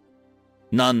even.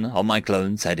 None of my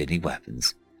clones had any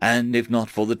weapons, and if not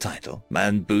for the title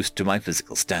and boost to my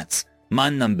physical stats, my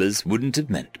numbers wouldn't have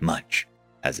meant much.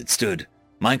 As it stood,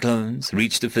 my clones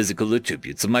reached the physical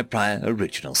attributes of my prior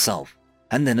original self,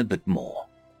 and then a bit more.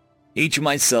 Each of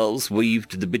my cells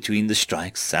weaved between the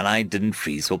strikes, and I didn't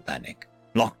freeze or panic,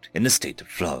 locked in a state of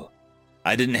flow.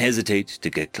 I didn't hesitate to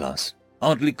get close,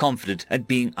 oddly confident at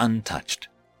being untouched.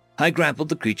 I grappled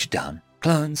the creature down,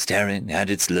 Clone staring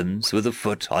at its limbs with a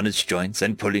foot on its joints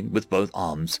and pulling with both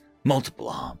arms, multiple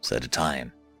arms at a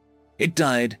time. It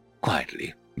died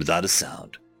quietly, without a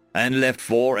sound, and left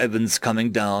 4 Evans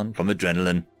coming down from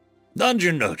adrenaline.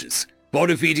 Dungeon notice. For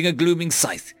defeating a glooming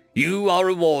scythe, you are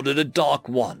rewarded a dark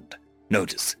wand.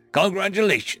 Notice.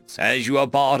 Congratulations, as you are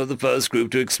part of the first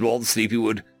group to explore the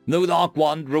Sleepywood. The dark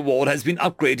wand reward has been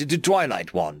upgraded to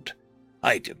Twilight Wand.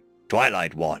 Item.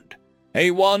 Twilight Wand.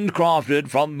 A wand crafted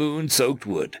from moon-soaked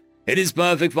wood. It is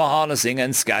perfect for harnessing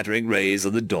and scattering rays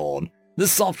of the dawn, the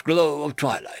soft glow of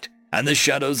twilight, and the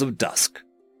shadows of dusk.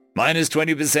 Minus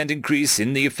 20% increase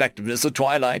in the effectiveness of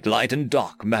twilight, light, and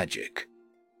dark magic.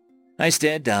 I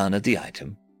stared down at the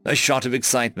item, a shot of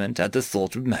excitement at the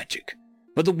thought of magic,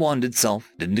 but the wand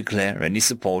itself didn't declare any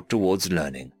support towards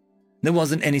learning. There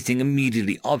wasn't anything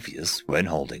immediately obvious when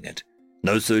holding it,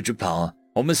 no surge of power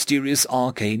or mysterious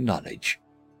arcane knowledge.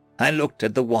 I looked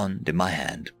at the wand in my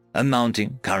hand,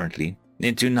 amounting currently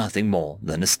into nothing more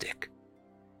than a stick.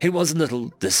 It was a little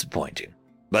disappointing,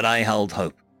 but I held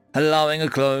hope, allowing a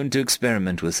clone to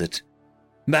experiment with it.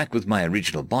 Back with my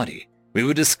original body, we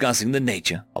were discussing the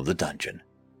nature of the dungeon.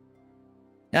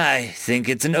 I think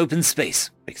it's an open space,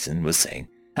 Vixen was saying.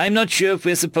 I'm not sure if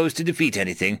we're supposed to defeat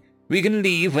anything. We can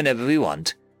leave whenever we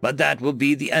want, but that will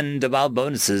be the end of our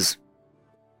bonuses.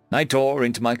 I tore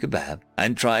into my kebab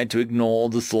and tried to ignore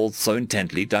the thoughts so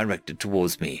intently directed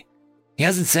towards me. He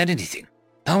hasn't said anything.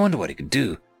 I wonder what he could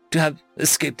do to have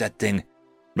escaped that thing.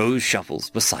 Rose shuffles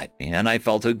beside me, and I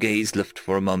felt her gaze lift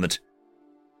for a moment.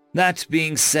 That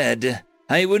being said,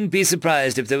 I wouldn't be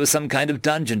surprised if there was some kind of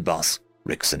dungeon boss,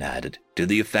 Rickson added, to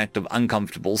the effect of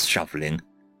uncomfortable shuffling.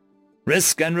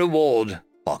 Risk and reward,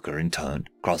 Parker intoned,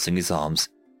 crossing his arms.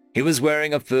 He was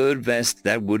wearing a furred vest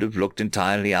that would have looked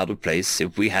entirely out of place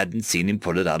if we hadn't seen him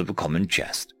pull it out of a common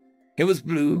chest. It was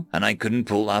blue, and I couldn't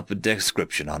pull up a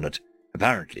description on it.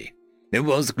 Apparently, it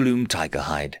was Gloom Tiger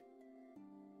hide.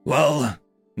 Well,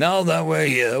 now that we're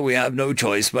here, we have no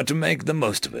choice but to make the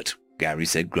most of it, Gary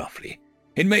said gruffly.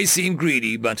 It may seem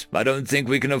greedy, but I don't think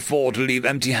we can afford to leave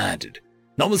empty-handed.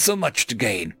 Not with so much to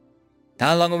gain.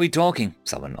 How long are we talking?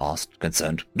 Someone asked,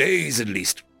 concerned. Days at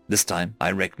least. This time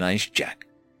I recognized Jack.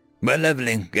 We're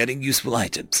leveling, getting useful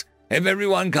items. If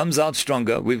everyone comes out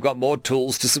stronger, we've got more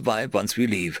tools to survive once we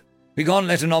leave. We can't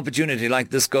let an opportunity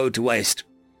like this go to waste.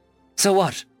 So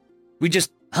what? We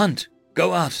just hunt,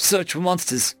 go out, search for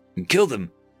monsters, and kill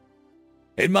them.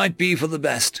 It might be for the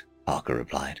best, Parker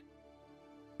replied.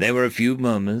 There were a few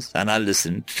murmurs, and I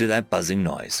listened to that buzzing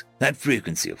noise, that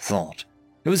frequency of thought.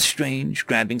 It was strange,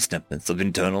 grabbing snippets of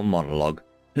internal monologue,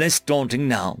 less daunting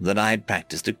now that I had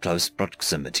practiced at close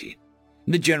proximity.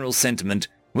 The general sentiment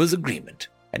was agreement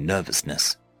and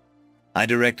nervousness. I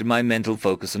directed my mental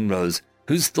focus on Rose,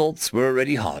 whose thoughts were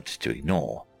already hard to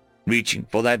ignore, reaching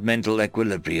for that mental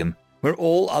equilibrium where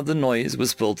all other noise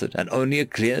was filtered and only a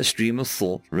clear stream of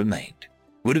thought remained.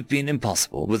 Would have been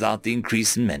impossible without the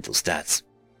increase in mental stats.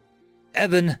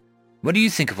 Evan, what do you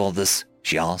think of all this?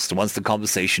 She asked once the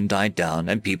conversation died down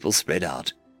and people spread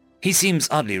out. He seems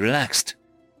oddly relaxed.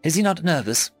 Is he not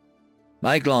nervous?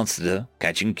 I glanced at her,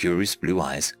 catching curious blue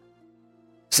eyes.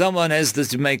 Someone has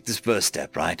to make this first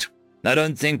step, right? I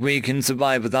don't think we can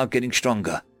survive without getting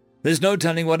stronger. There's no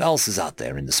telling what else is out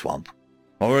there in the swamp.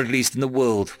 Or at least in the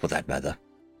world, for that matter.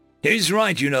 He's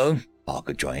right, you know,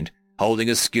 Parker joined, holding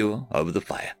a skewer over the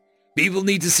fire. People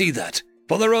need to see that,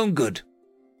 for their own good.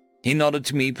 He nodded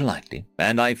to me politely,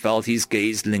 and I felt his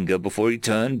gaze linger before he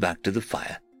turned back to the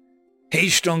fire.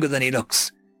 He's stronger than he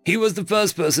looks. He was the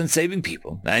first person saving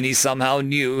people, and he somehow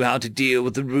knew how to deal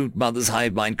with the Root Mother's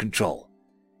hive mind control.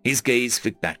 His gaze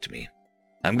flicked back to me.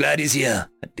 I'm glad he's here,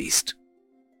 at least.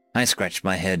 I scratched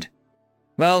my head.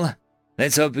 Well,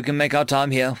 let's hope we can make our time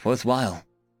here worthwhile.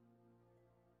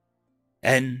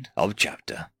 End of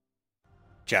chapter.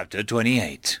 Chapter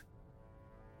 28.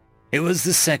 It was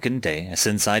the second day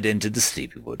since I'd entered the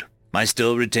Sleepywood. I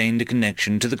still retained a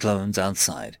connection to the clones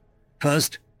outside.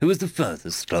 First, who was the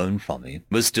furthest clone from me,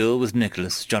 was still with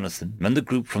Nicholas, Jonathan, and the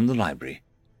group from the library.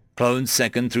 Clones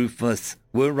second through fifth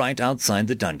were right outside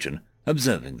the dungeon,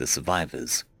 observing the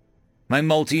survivors. My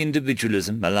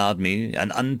multi-individualism allowed me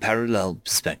an unparalleled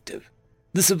perspective.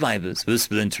 The survivors were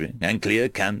splintering, and clear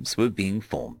camps were being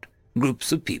formed,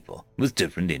 groups of people with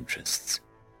different interests.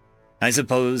 I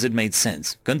suppose it made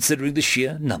sense, considering the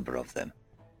sheer number of them.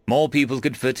 More people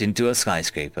could fit into a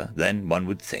skyscraper than one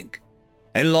would think.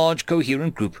 A large,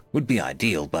 coherent group would be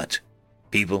ideal, but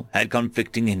people had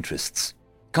conflicting interests,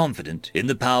 confident in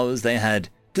the powers they had,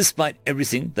 despite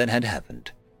everything that had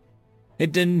happened.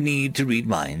 It didn't need to read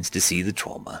minds to see the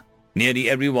trauma. Nearly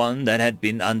everyone that had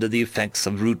been under the effects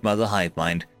of Root Mother hive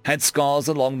mind had scars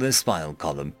along their spinal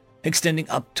column, extending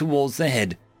up towards their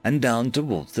head and down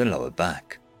towards their lower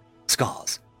back.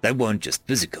 Scars that weren't just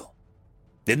physical.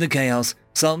 In the chaos,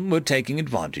 some were taking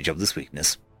advantage of this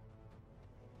weakness.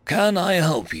 "Can I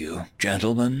help you,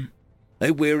 gentlemen?"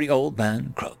 a weary old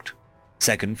man croaked.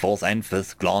 Second, fourth, and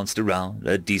fifth glanced around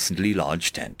a decently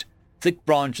large tent. Thick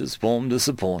branches formed a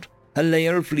support. A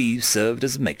layer of leaves served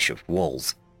as makeshift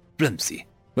walls. Flimsy,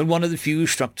 but one of the few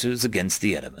structures against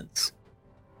the elements.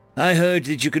 "I heard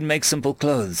that you could make simple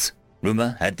clothes."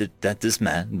 Rumor had it that this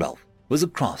man, Ralph, was a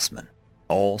craftsman,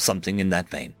 or something in that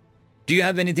vein. "Do you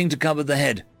have anything to cover the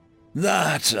head?"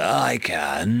 "That I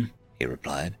can," he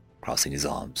replied, crossing his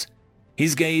arms.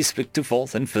 His gaze flicked to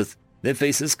fourth and fifth, their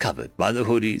faces covered by the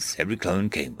hoodies every clone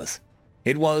came with.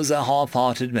 It was a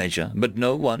half-hearted measure, but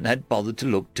no one had bothered to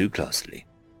look too closely,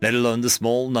 let alone the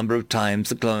small number of times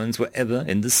the clones were ever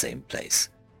in the same place.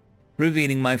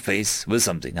 Revealing my face was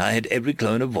something I had every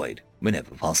clone avoid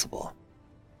whenever possible.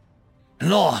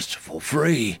 "Not for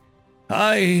free.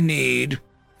 I need—"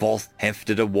 Fourth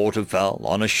hefted a waterfowl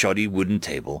on a shoddy wooden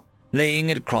table,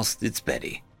 laying it across its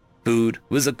belly. Food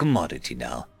was a commodity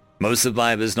now, most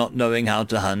survivors not knowing how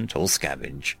to hunt or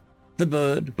scavenge. The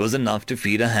bird was enough to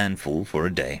feed a handful for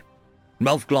a day.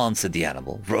 Ralph glanced at the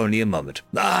animal for only a moment.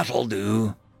 "That'll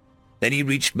do." Then he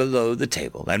reached below the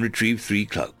table and retrieved 3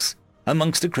 cloaks,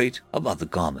 amongst a crate of other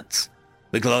garments.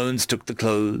 The clones took the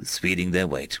clothes, feeding their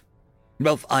weight.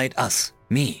 Ralph eyed us,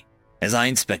 me, as I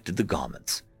inspected the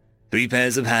garments. 3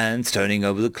 pairs of hands turning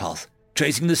over the cloth,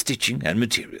 tracing the stitching and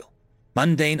material.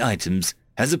 Mundane items,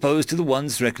 as opposed to the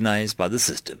ones recognized by the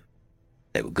system.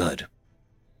 They were good.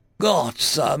 "Got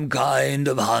some kind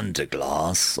of hunter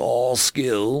class or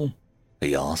skill?"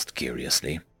 he asked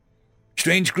curiously.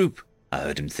 "Strange group," I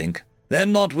heard him think. "They're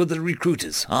not with the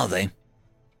recruiters, are they?"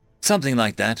 "Something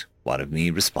like that," one of me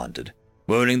responded,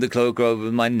 whirling the cloak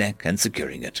over my neck and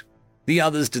securing it. The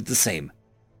others did the same.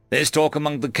 "There's talk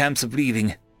among the camps of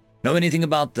leaving. Know anything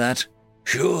about that?"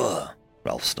 "Sure,"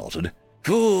 Ralph snorted.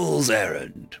 "Fool's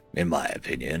errand, in my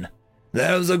opinion.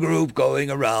 There's a group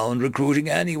going around recruiting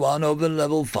anyone over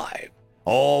level 5,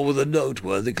 or with a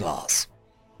noteworthy class.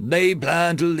 They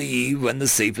plan to leave when the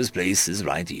safest place is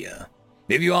right here.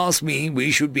 If you ask me,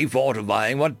 we should be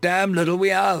fortifying what damn little we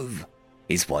have."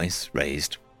 His voice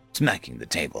raised, smacking the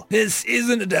table. "This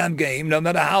isn't a damn game, no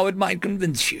matter how it might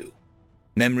convince you."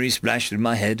 Memories flashed through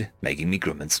my head, making me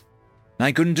grimace.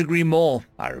 "I couldn't agree more,"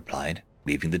 I replied,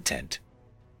 leaving the tent.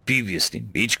 Previously,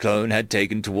 each clone had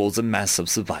taken towards a mass of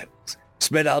survivors,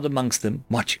 spread out amongst them,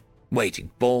 watching,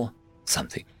 waiting for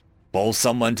something, for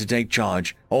someone to take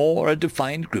charge, or a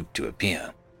defiant group to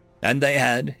appear. And they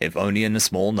had, if only in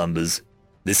small numbers,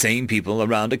 the same people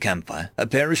around a campfire, a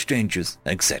pair of strangers,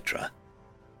 etc.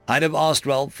 I'd have asked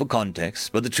Ralph for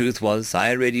context, but the truth was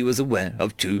I already was aware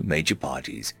of 2 major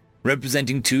parties,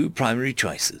 representing 2 primary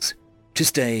choices, to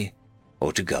stay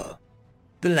or to go.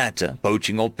 The latter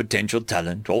poaching off potential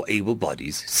talent or able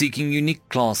bodies, seeking unique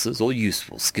classes or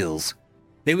useful skills.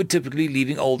 They were typically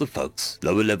leaving older folks,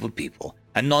 lower-level people,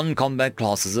 and non-combat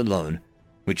classes alone,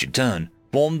 which in turn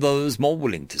formed those more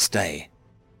willing to stay.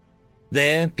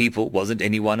 Their people wasn't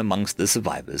anyone amongst the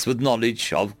survivors with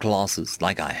knowledge of classes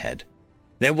like I had.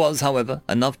 There was, however,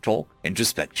 enough talk,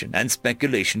 introspection, and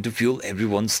speculation to fuel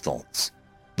everyone's thoughts.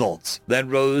 Thoughts that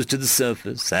rose to the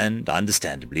surface and,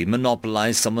 understandably,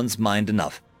 monopolized someone's mind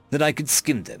enough that I could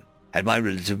skim them at my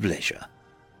relative leisure.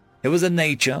 It was the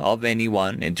nature of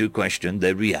anyone to question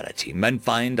their reality and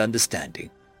find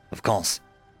understanding. Of course,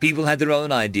 people had their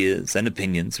own ideas and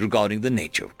opinions regarding the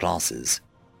nature of classes.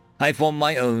 I formed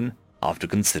my own after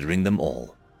considering them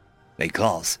all. A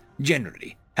class,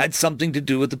 generally, had something to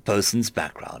do with the person's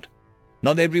background.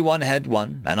 Not everyone had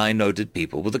one, and I noted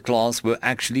people with a class were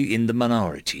actually in the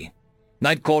minority.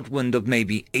 I'd caught wind of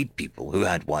maybe 8 people who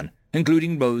had one,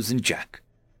 including Rose and Jack,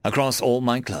 across all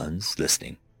my clones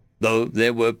listening, though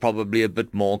there were probably a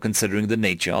bit more considering the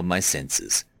nature of my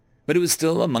senses, but it was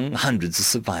still among hundreds of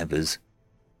survivors.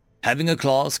 Having a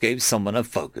class gave someone a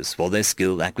focus for their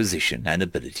skill acquisition and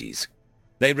abilities.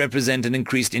 They represent an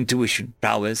increased intuition,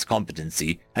 prowess,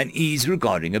 competency, and ease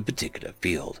regarding a particular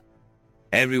field.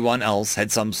 Everyone else had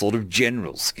some sort of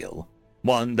general skill,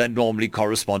 one that normally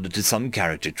corresponded to some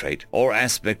character trait or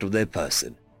aspect of their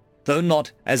person, though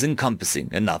not as encompassing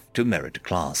enough to merit a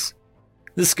class.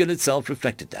 The skill itself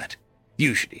reflected that.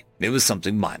 Usually, it was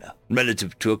something minor,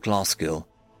 relative to a class skill.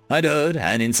 I'd heard,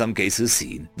 and in some cases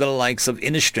seen, the likes of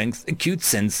inner strength, acute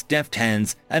sense, deft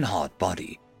hands, and hard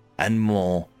body, and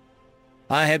more.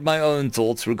 I had my own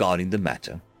thoughts regarding the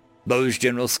matter. Those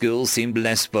general skills seemed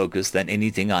less focused than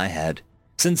anything I had,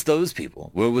 since those people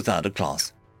were without a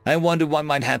class, I wondered what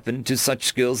might happen to such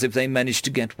skills if they managed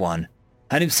to get one,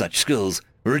 and if such skills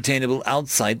were attainable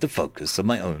outside the focus of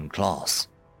my own class.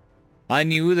 I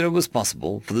knew that it was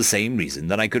possible for the same reason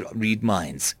that I could read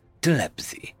minds,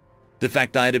 telepathy. The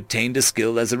fact I had obtained a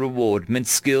skill as a reward meant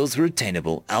skills were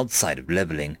attainable outside of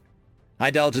leveling.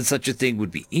 I doubted such a thing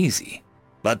would be easy,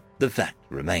 but the fact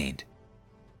remained.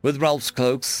 With Ralph's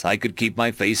cloaks, I could keep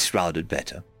my face shrouded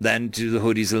better than to the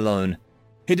hoodies alone.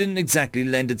 It didn't exactly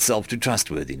lend itself to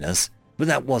trustworthiness, but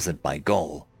that wasn't my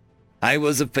goal. I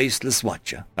was a faceless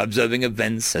watcher, observing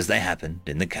events as they happened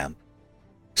in the camp.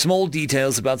 Small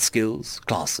details about skills,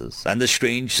 classes, and the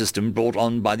strange system brought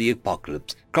on by the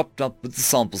apocalypse cropped up with the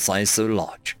sample size so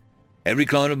large. Every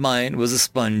clone of mine was a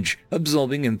sponge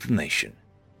absorbing information.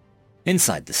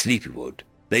 Inside the Sleepywood,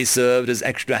 they served as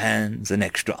extra hands and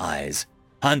extra eyes,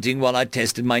 hunting while I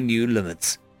tested my new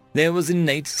limits. There was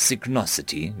innate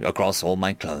synchronicity across all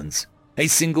my clones, a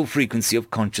single frequency of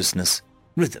consciousness,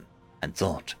 rhythm, and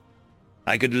thought.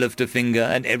 I could lift a finger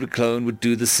and every clone would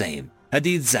do the same, at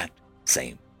the exact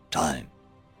same time.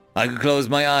 I could close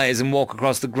my eyes and walk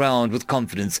across the ground with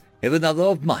confidence if another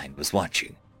of mine was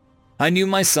watching. I knew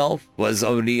myself was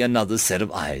only another set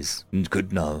of eyes and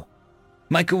could know.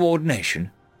 My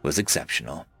coordination was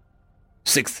exceptional.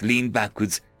 Sixth leaned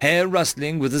backwards, hair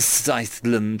rustling with a scythe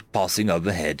limb passing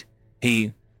overhead.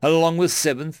 He, along with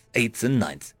seventh, eighth, and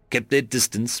ninth, kept their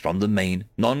distance from the main,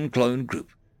 non-clone group,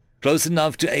 close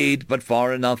enough to aid but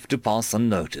far enough to pass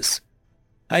unnoticed.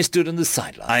 I stood on the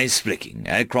sideline, eyes flicking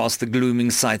across the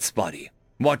glooming scythe's body,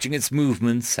 watching its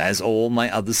movements as all my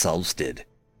other selves did.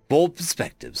 4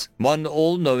 perspectives, one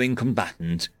all-knowing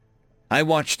combatant. I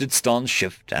watched its stance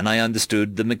shift and I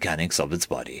understood the mechanics of its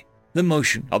body, the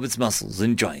motion of its muscles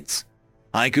and joints.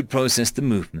 I could process the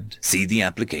movement, see the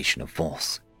application of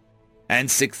force.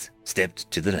 And sixth stepped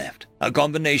to the left. A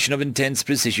combination of intense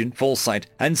precision, foresight,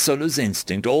 and Solo's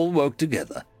instinct all worked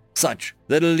together, such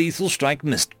that a lethal strike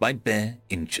missed by bare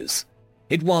inches.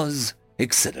 It was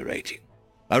exhilarating.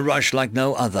 A rush like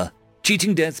no other,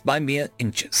 cheating death by mere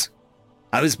inches.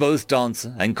 I was both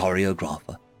dancer and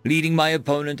choreographer, leading my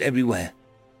opponent everywhere.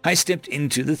 I stepped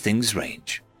into the thing's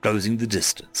range, closing the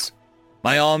distance.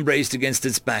 My arm braced against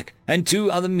its back, and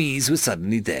 2 other me's were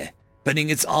suddenly there, pinning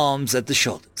its arms at the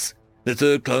shoulders. The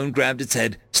third clone grabbed its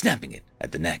head, snapping it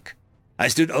at the neck. I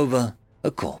stood over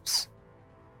a corpse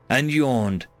and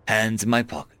yawned, hands in my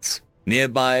pockets.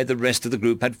 Nearby, the rest of the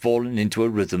group had fallen into a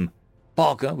rhythm.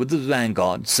 Parker, with the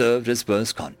vanguard, served as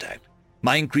first contact.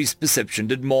 My increased perception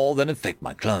did more than affect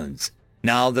my clones.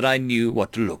 Now that I knew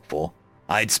what to look for,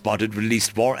 I'd spotted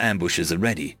released 4 ambushes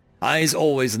already, eyes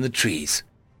always in the trees.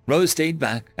 Rose stayed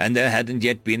back, and there hadn't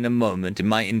yet been a moment in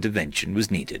my intervention was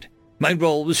needed. My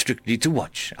role was strictly to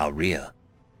watch our rear.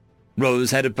 Rose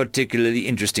had a particularly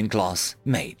interesting class,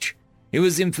 Mage. It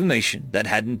was information that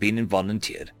hadn't been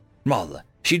volunteered. Rather,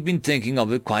 she'd been thinking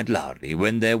of it quite loudly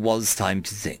when there was time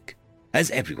to think, as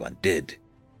everyone did.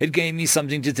 It gave me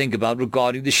something to think about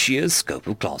regarding the sheer scope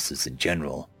of classes in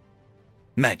general.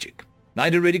 Magic.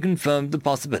 I'd already confirmed the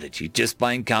possibility just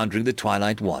by encountering the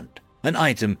Twilight Wand, an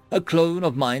item a clone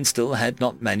of mine still had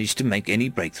not managed to make any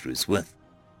breakthroughs with.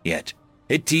 Yet,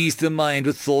 it teased the mind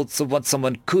with thoughts of what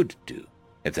someone could do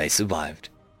if they survived.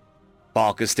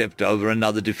 Parker stepped over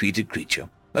another defeated creature,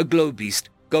 a glow beast,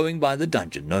 going by the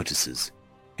dungeon notices.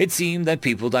 It seemed that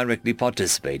people directly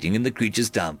participating in the creature's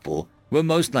downfall were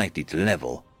most likely to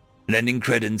level, lending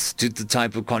credence to the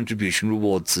type of contribution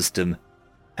reward system.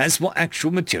 As for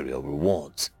actual material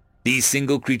rewards, these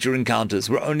single creature encounters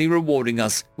were only rewarding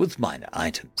us with minor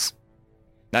items.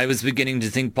 I was beginning to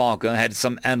think Parker had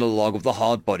some analog of the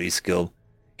hard body skill.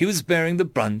 He was bearing the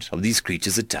brunt of these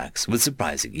creatures' attacks with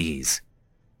surprising ease.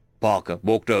 Parker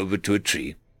walked over to a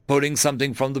tree, pulling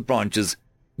something from the branches.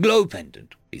 "Glow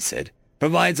pendant," he said.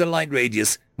 "Provides a light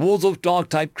radius, wards off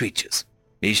dark-type creatures."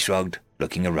 He shrugged,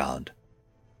 looking around.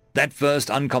 That first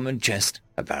uncommon chest,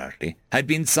 apparently, had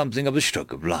been something of a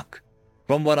stroke of luck.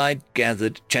 From what I'd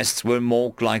gathered, chests were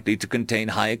more likely to contain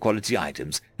higher quality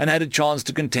items and had a chance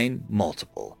to contain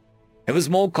multiple. It was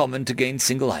more common to gain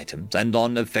single items and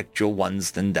non-effectual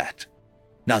ones than that.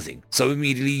 Nothing so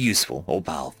immediately useful or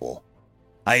powerful.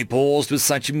 I paused with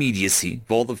such immediacy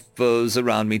for the foes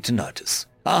around me to notice.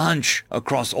 A hunch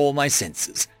across all my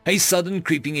senses, a sudden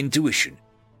creeping intuition.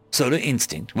 Solar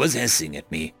instinct was hissing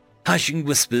at me, hushing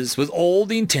whispers with all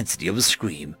the intensity of a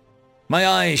scream. My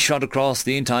eyes shot across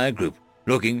the entire group,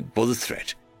 looking for the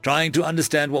threat, trying to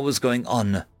understand what was going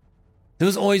on.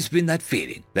 There's always been that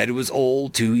feeling that it was all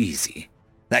too easy,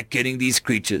 that killing these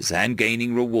creatures and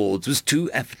gaining rewards was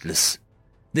too effortless.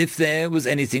 If there was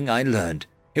anything I learned,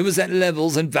 it was that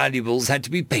levels and valuables had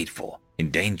to be paid for,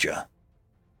 in danger.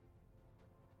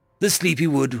 the sleepy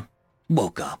wood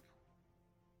woke up.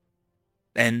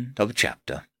 End of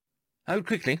chapter. I would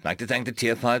quickly like to thank the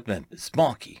Tier 5 members,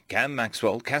 Marky, Cam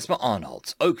Maxwell, Caspar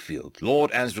Arnolds, Oakfield, Lord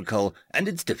Asrical, and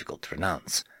It's Difficult to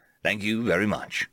Pronounce. Thank you very much.